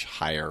much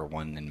higher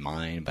one in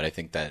mind, but I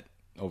think that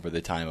over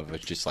the time of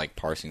it just like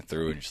parsing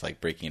through and just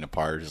like breaking it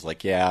apart, just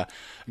like, yeah,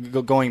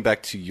 going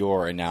back to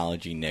your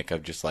analogy, Nick,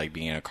 of just like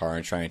being in a car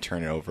and trying to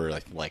turn it over,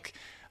 like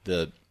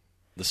the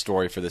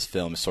story for this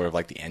film is sort of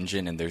like the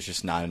engine, and there's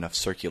just not enough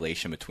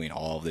circulation between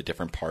all of the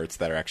different parts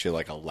that are actually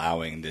like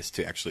allowing this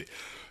to actually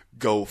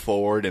go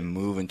forward and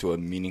move into a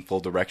meaningful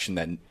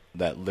direction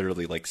that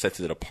literally like sets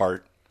it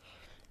apart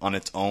on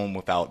its own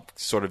without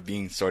sort of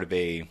being sort of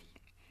a,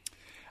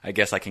 I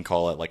guess I can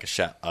call it like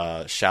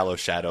a shallow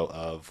shadow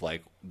of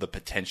like the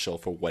potential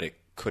for what it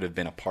could have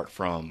been apart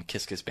from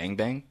Kiss Kiss Bang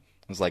Bang.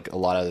 It was like a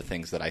lot of the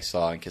things that I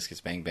saw in Kiss Kiss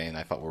Bang Bang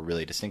I thought were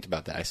really distinct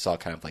about that. I saw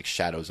kind of like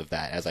shadows of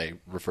that, as I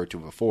referred to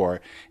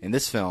before, in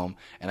this film,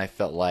 and I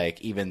felt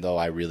like even though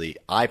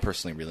I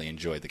personally really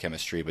enjoyed the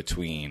chemistry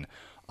between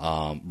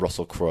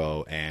Russell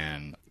Crowe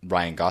and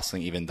Ryan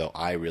Gosling, even though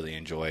I really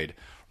enjoyed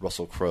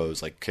Russell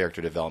Crowe's like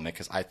character development,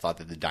 because I thought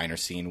that the diner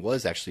scene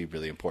was actually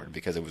really important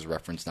because it was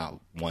referenced not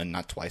one,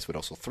 not twice, but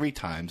also 3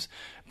 times.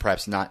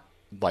 Perhaps not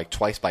like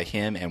twice by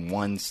him, and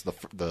once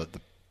the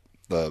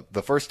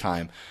first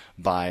time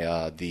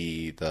by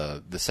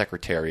the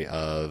secretary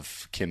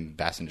of Kim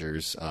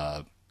Basinger's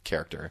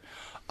character.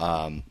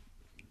 But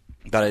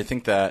I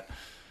think that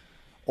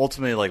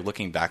ultimately, like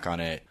looking back on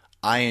it,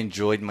 I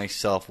enjoyed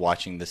myself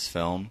watching this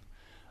film,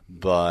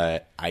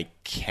 but I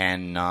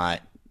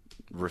cannot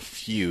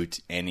refute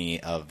any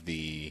of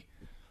the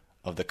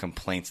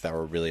complaints that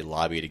were really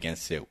lobbied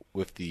against it,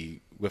 with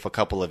a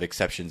couple of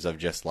exceptions of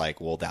just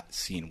like, well, that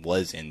scene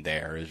was in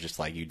there. It's just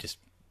like you just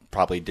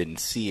probably didn't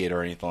see it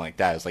or anything like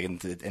that. It's like,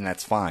 and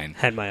that's fine.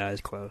 Had my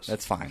eyes closed.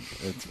 That's fine.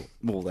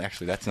 Well,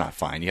 actually, that's not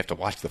fine. You have to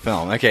watch the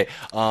film. Okay.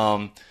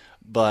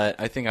 But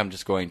I think I'm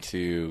just going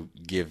to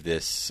give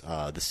this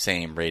the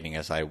same rating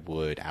as I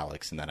would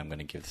Alex, in that I'm going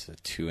to give this a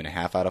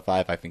 2.5 out of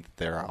 5. I think that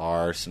there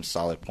are some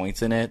solid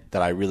points in it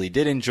that I really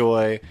did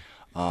enjoy.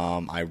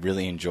 I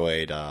really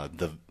enjoyed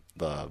the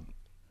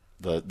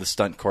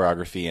stunt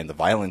choreography and the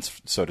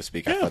violence, so to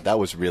speak. I thought that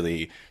was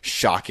really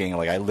shocking.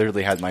 Like, I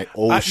literally had my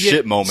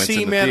shit moments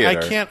in the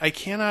theater. I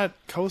cannot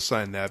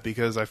co-sign that,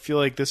 because I feel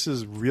like this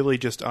is really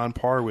just on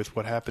par with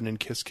what happened in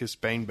Kiss Kiss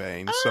Bang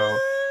Bang. So.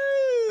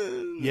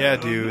 Yeah,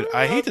 dude.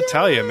 I hate to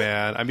tell you,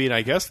 man. I mean,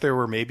 I guess there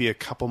were maybe a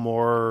couple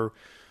more.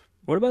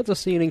 What about the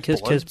scene in Kiss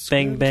Kiss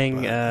Bang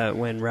Bang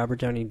when Robert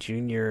Downey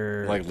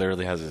Jr. like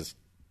literally has his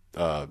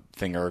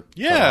finger?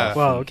 Yeah.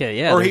 Well, okay,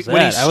 yeah. Or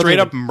when he straight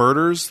up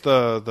murders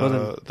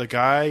the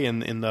guy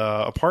in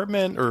the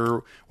apartment,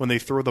 or when they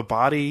throw the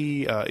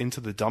body into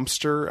the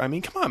dumpster. I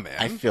mean, come on, man.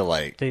 I feel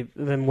like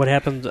then what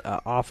happens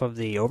off of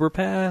the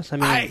overpass? I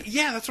mean,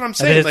 yeah, that's what I'm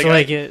saying. I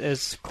mean,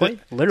 it's quite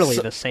literally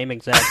the same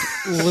exact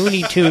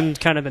Looney Tunes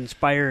kind of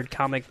inspired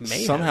comic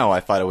mayhem. Somehow I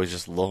thought it was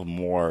just a little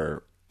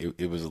more.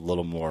 It was a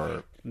little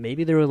more.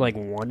 Maybe there was like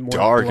one more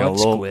dark blood and a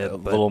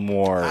squib, little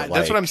more.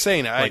 That's what I'm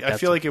saying. I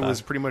feel like it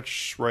was pretty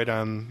much right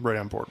on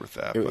board with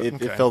that. It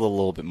felt a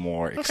little bit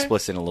more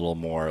explicit, and a little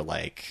more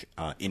like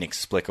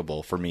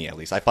inexplicable for me, at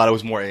least. I thought it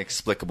was more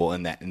inexplicable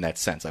in that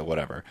sense. Like,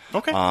 whatever.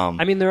 Okay.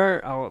 I mean,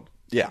 I'll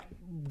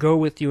go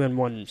with you in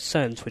one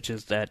sense, which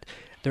is that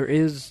there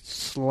is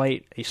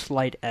a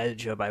slight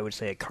edge of, I would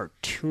say, a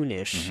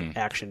cartoonish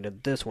action to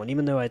this one,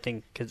 even though I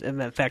think,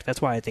 in fact,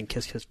 that's why I think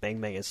Kiss Kiss Bang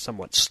Bang is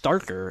somewhat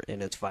starker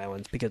in its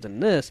violence, because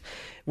in this,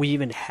 we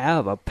even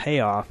have a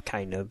payoff,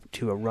 kind of,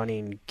 to a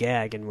running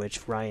gag in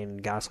which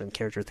Ryan Gosling's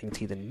character thinks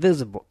he's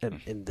invincible,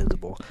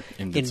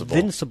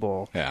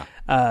 yeah.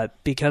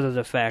 Because of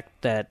the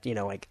fact that,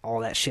 like,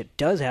 all that shit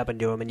does happen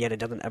to him, and yet it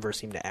doesn't ever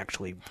seem to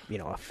actually,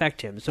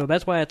 affect him. So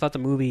that's why I thought the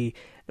movie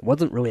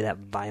wasn't really that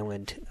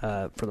violent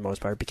for the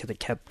most part, because it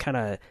kept kind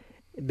of,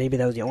 maybe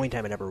that was the only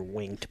time it ever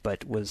winked,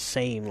 but was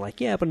saying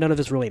like, yeah, but none of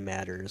this really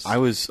matters. I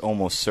was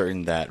almost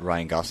certain that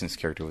Ryan Gosling's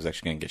character was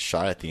actually going to get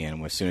shot at the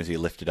end as soon as he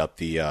lifted up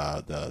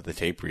the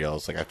tape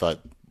reels. Like, I thought,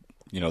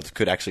 this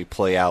could actually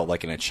play out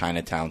like in a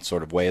Chinatown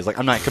sort of way. It's like,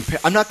 I'm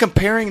not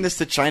comparing this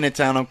to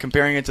Chinatown. I'm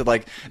comparing it to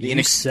like the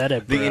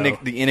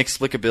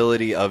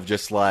inexplicability of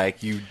just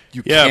like you.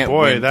 Yeah, can't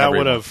boy, win that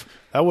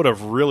would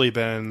have really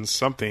been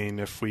something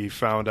if we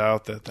found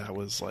out that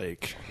was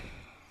like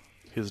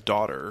his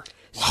daughter.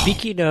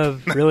 Speaking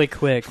of, really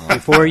quick,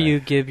 before you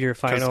give your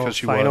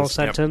final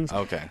sentence,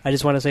 okay. I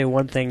just want to say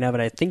one thing now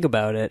that I think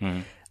about it.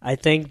 I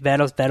think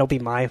that'll be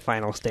my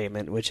final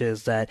statement, which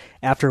is that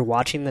after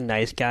watching The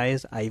Nice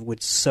Guys, I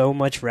would so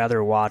much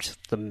rather watch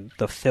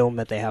the film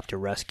that they have to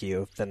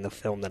rescue than the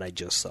film that I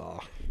just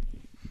saw.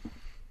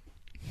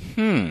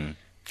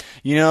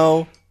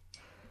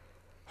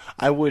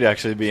 I would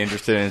actually be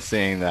interested in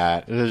seeing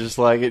that. It's just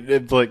like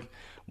it like.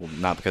 Well,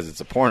 not because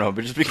it's a porno,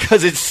 but just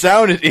because it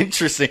sounded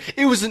interesting.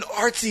 It was an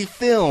artsy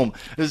film.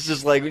 It's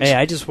just like... Hey,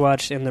 I just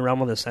watched In the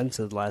Realm of the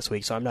Senses last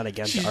week, so I'm not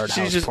against art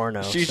house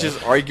porno. She's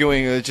just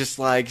arguing, just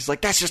like... It's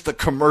like, that's just the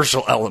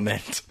commercial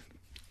element.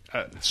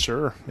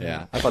 Sure.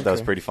 Yeah, I thought that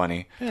was pretty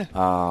funny. Yeah.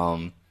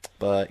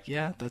 But,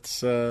 yeah,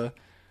 that's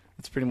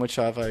pretty much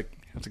how I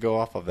have to go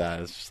off of that.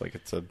 It's just like,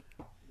 it's a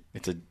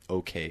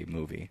okay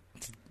movie.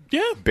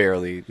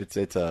 Barely.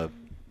 It's a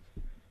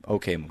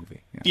okay movie.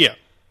 Yeah.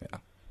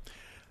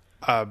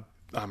 I'm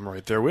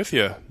right there with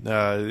you.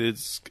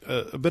 It's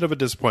a bit of a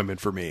disappointment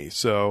for me.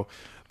 So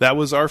that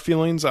was our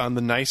feelings on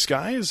The Nice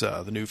Guys,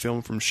 the new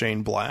film from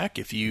Shane Black.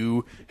 If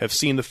you have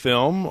seen the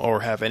film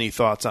or have any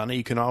thoughts on it,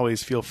 you can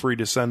always feel free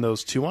to send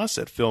those to us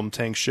at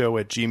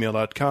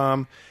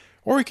filmtankshow@gmail.com.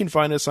 Or you can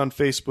find us on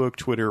Facebook,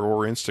 Twitter,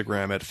 or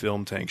Instagram at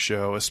Film Tank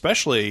Show,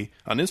 especially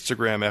on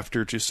Instagram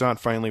after Toussaint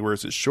finally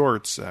wears his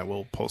shorts.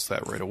 We'll post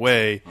that right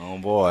away. Oh,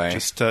 boy.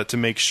 Just to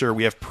make sure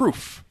we have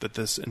proof that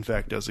this, in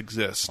fact, does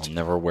exist. I'll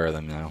never wear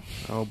them now.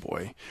 Oh,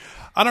 boy.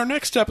 On our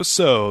next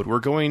episode, we're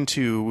going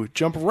to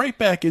jump right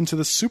back into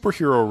the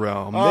superhero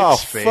realm. Oh,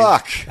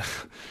 fuck.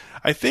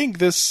 I think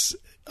this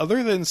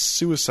other than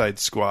Suicide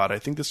Squad, I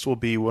think this will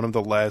be one of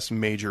the last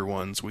major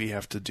ones we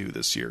have to do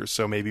this year.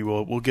 So maybe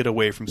we'll get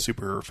away from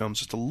superhero films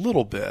just a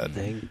little bit.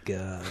 Thank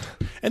God.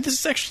 And this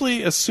is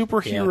actually a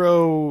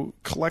superhero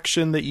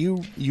collection that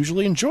you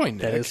usually enjoy,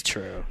 Nick. That is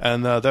true.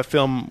 And that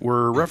film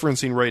we're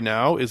referencing right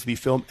now is the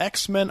film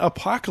X-Men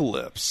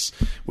Apocalypse,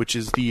 which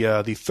is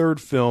the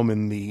third film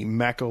in the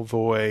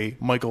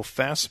McAvoy-Michael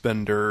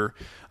Fassbender,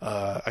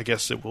 I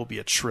guess it will be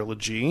a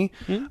trilogy.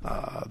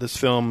 This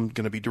film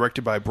going to be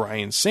directed by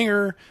Bryan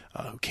Singer,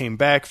 who came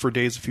back for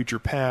Days of Future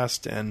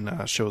Past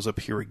and shows up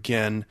here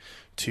again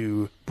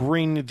to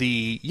bring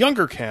the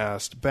younger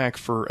cast back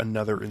for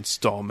another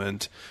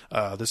installment.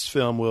 This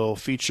film will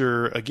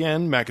feature,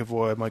 again,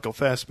 McAvoy, Michael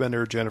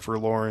Fassbender, Jennifer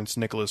Lawrence,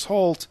 Nicholas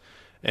Hoult,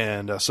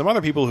 and some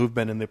other people who've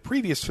been in the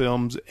previous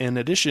films, in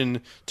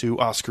addition to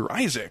Oscar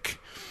Isaac,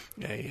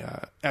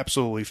 a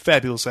absolutely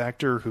fabulous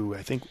actor who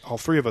I think all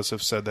three of us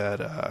have said that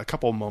a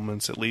couple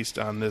moments at least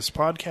on this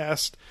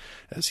podcast,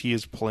 as he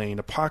is playing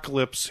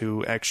Apocalypse,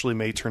 who actually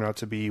may turn out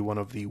to be one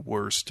of the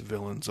worst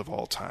villains of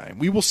all time.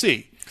 We will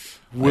see.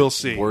 We'll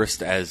see.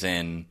 Worst as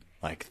in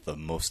like the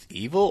most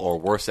evil, or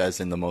worse as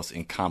in the most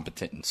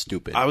incompetent and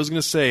stupid? I was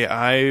going to say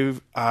I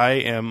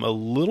am a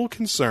little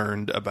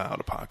concerned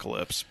about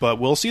Apocalypse, but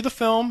we'll see the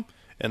film.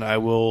 And I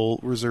will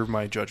reserve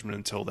my judgment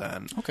until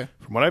then. Okay.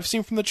 From what I've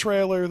seen from the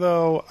trailer,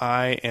 though,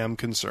 I am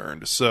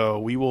concerned. So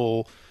we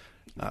will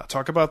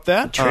talk about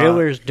that.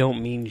 Trailers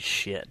don't mean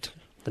shit.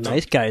 The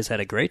Nice Guys had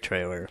a great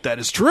trailer. That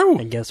is true.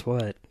 And guess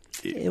what?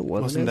 It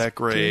wasn't that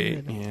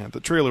great. Good. Yeah, the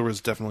trailer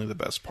was definitely the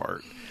best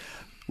part.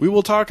 We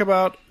will talk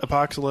about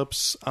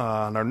Apocalypse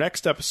on our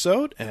next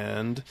episode,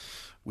 and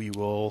we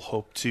will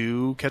hope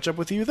to catch up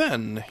with you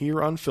then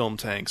here on Film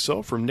Tank.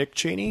 So from Nick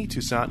Cheney,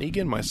 Toussaint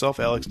Egan, myself,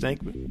 Alex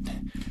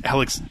Dankman.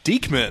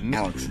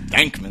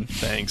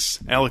 Thanks.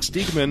 Alex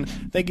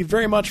Diekman. Thank you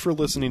very much for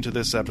listening to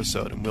this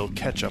episode, and we'll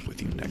catch up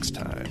with you next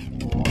time.